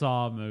 Don't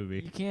saw a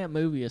movie. You can't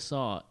movie a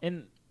saw.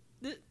 And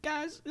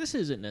guys, this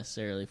isn't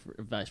necessarily for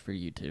advice for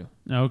you two.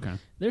 Okay.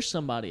 There's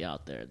somebody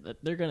out there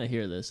that they're gonna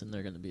hear this and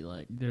they're gonna be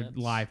like, their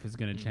life is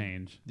gonna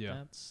change.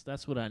 Yeah.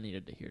 That's what I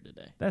needed to hear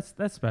today. That's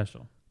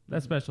special.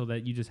 That's special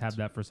that you just have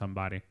that for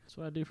somebody. That's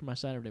what I do for my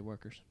Saturday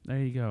workers. There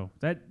you go.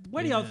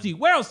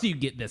 Where else do you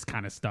get this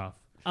kind of stuff?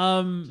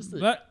 Just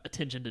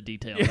attention to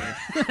detail.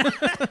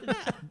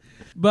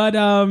 But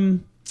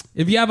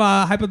if you have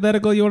a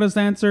hypothetical you want us to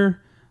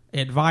answer,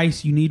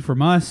 advice you need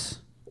from us,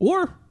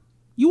 or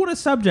you want a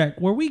subject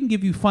where we can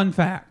give you fun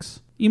facts,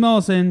 email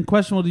us in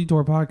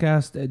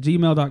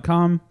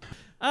questionabledetourpodcast@gmail.com.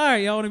 All right,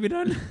 y'all want to be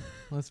done?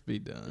 Let's be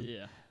done.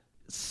 Yeah.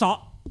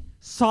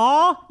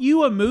 Saw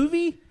you a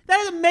movie? That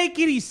doesn't make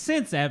any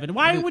sense, Evan.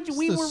 Why would you?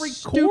 We were recording.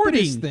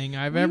 Stupidest thing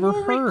I've ever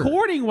heard.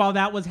 Recording while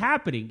that was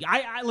happening.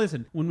 I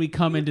listen. When we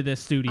come into this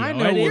studio, I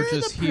know we're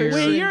just here.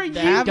 You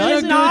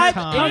does not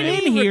come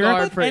in here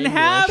and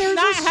have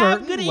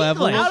good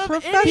level English. of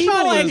professionalism.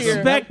 People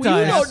expect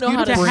us to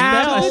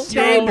have a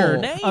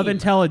standard of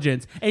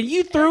intelligence, and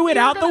you threw it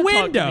out the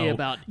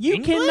window.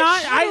 You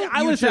cannot.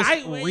 I listen.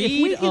 If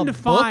we can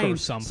define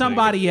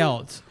somebody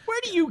else,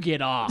 where do you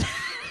get off?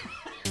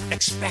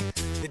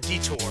 Expect the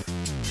detour.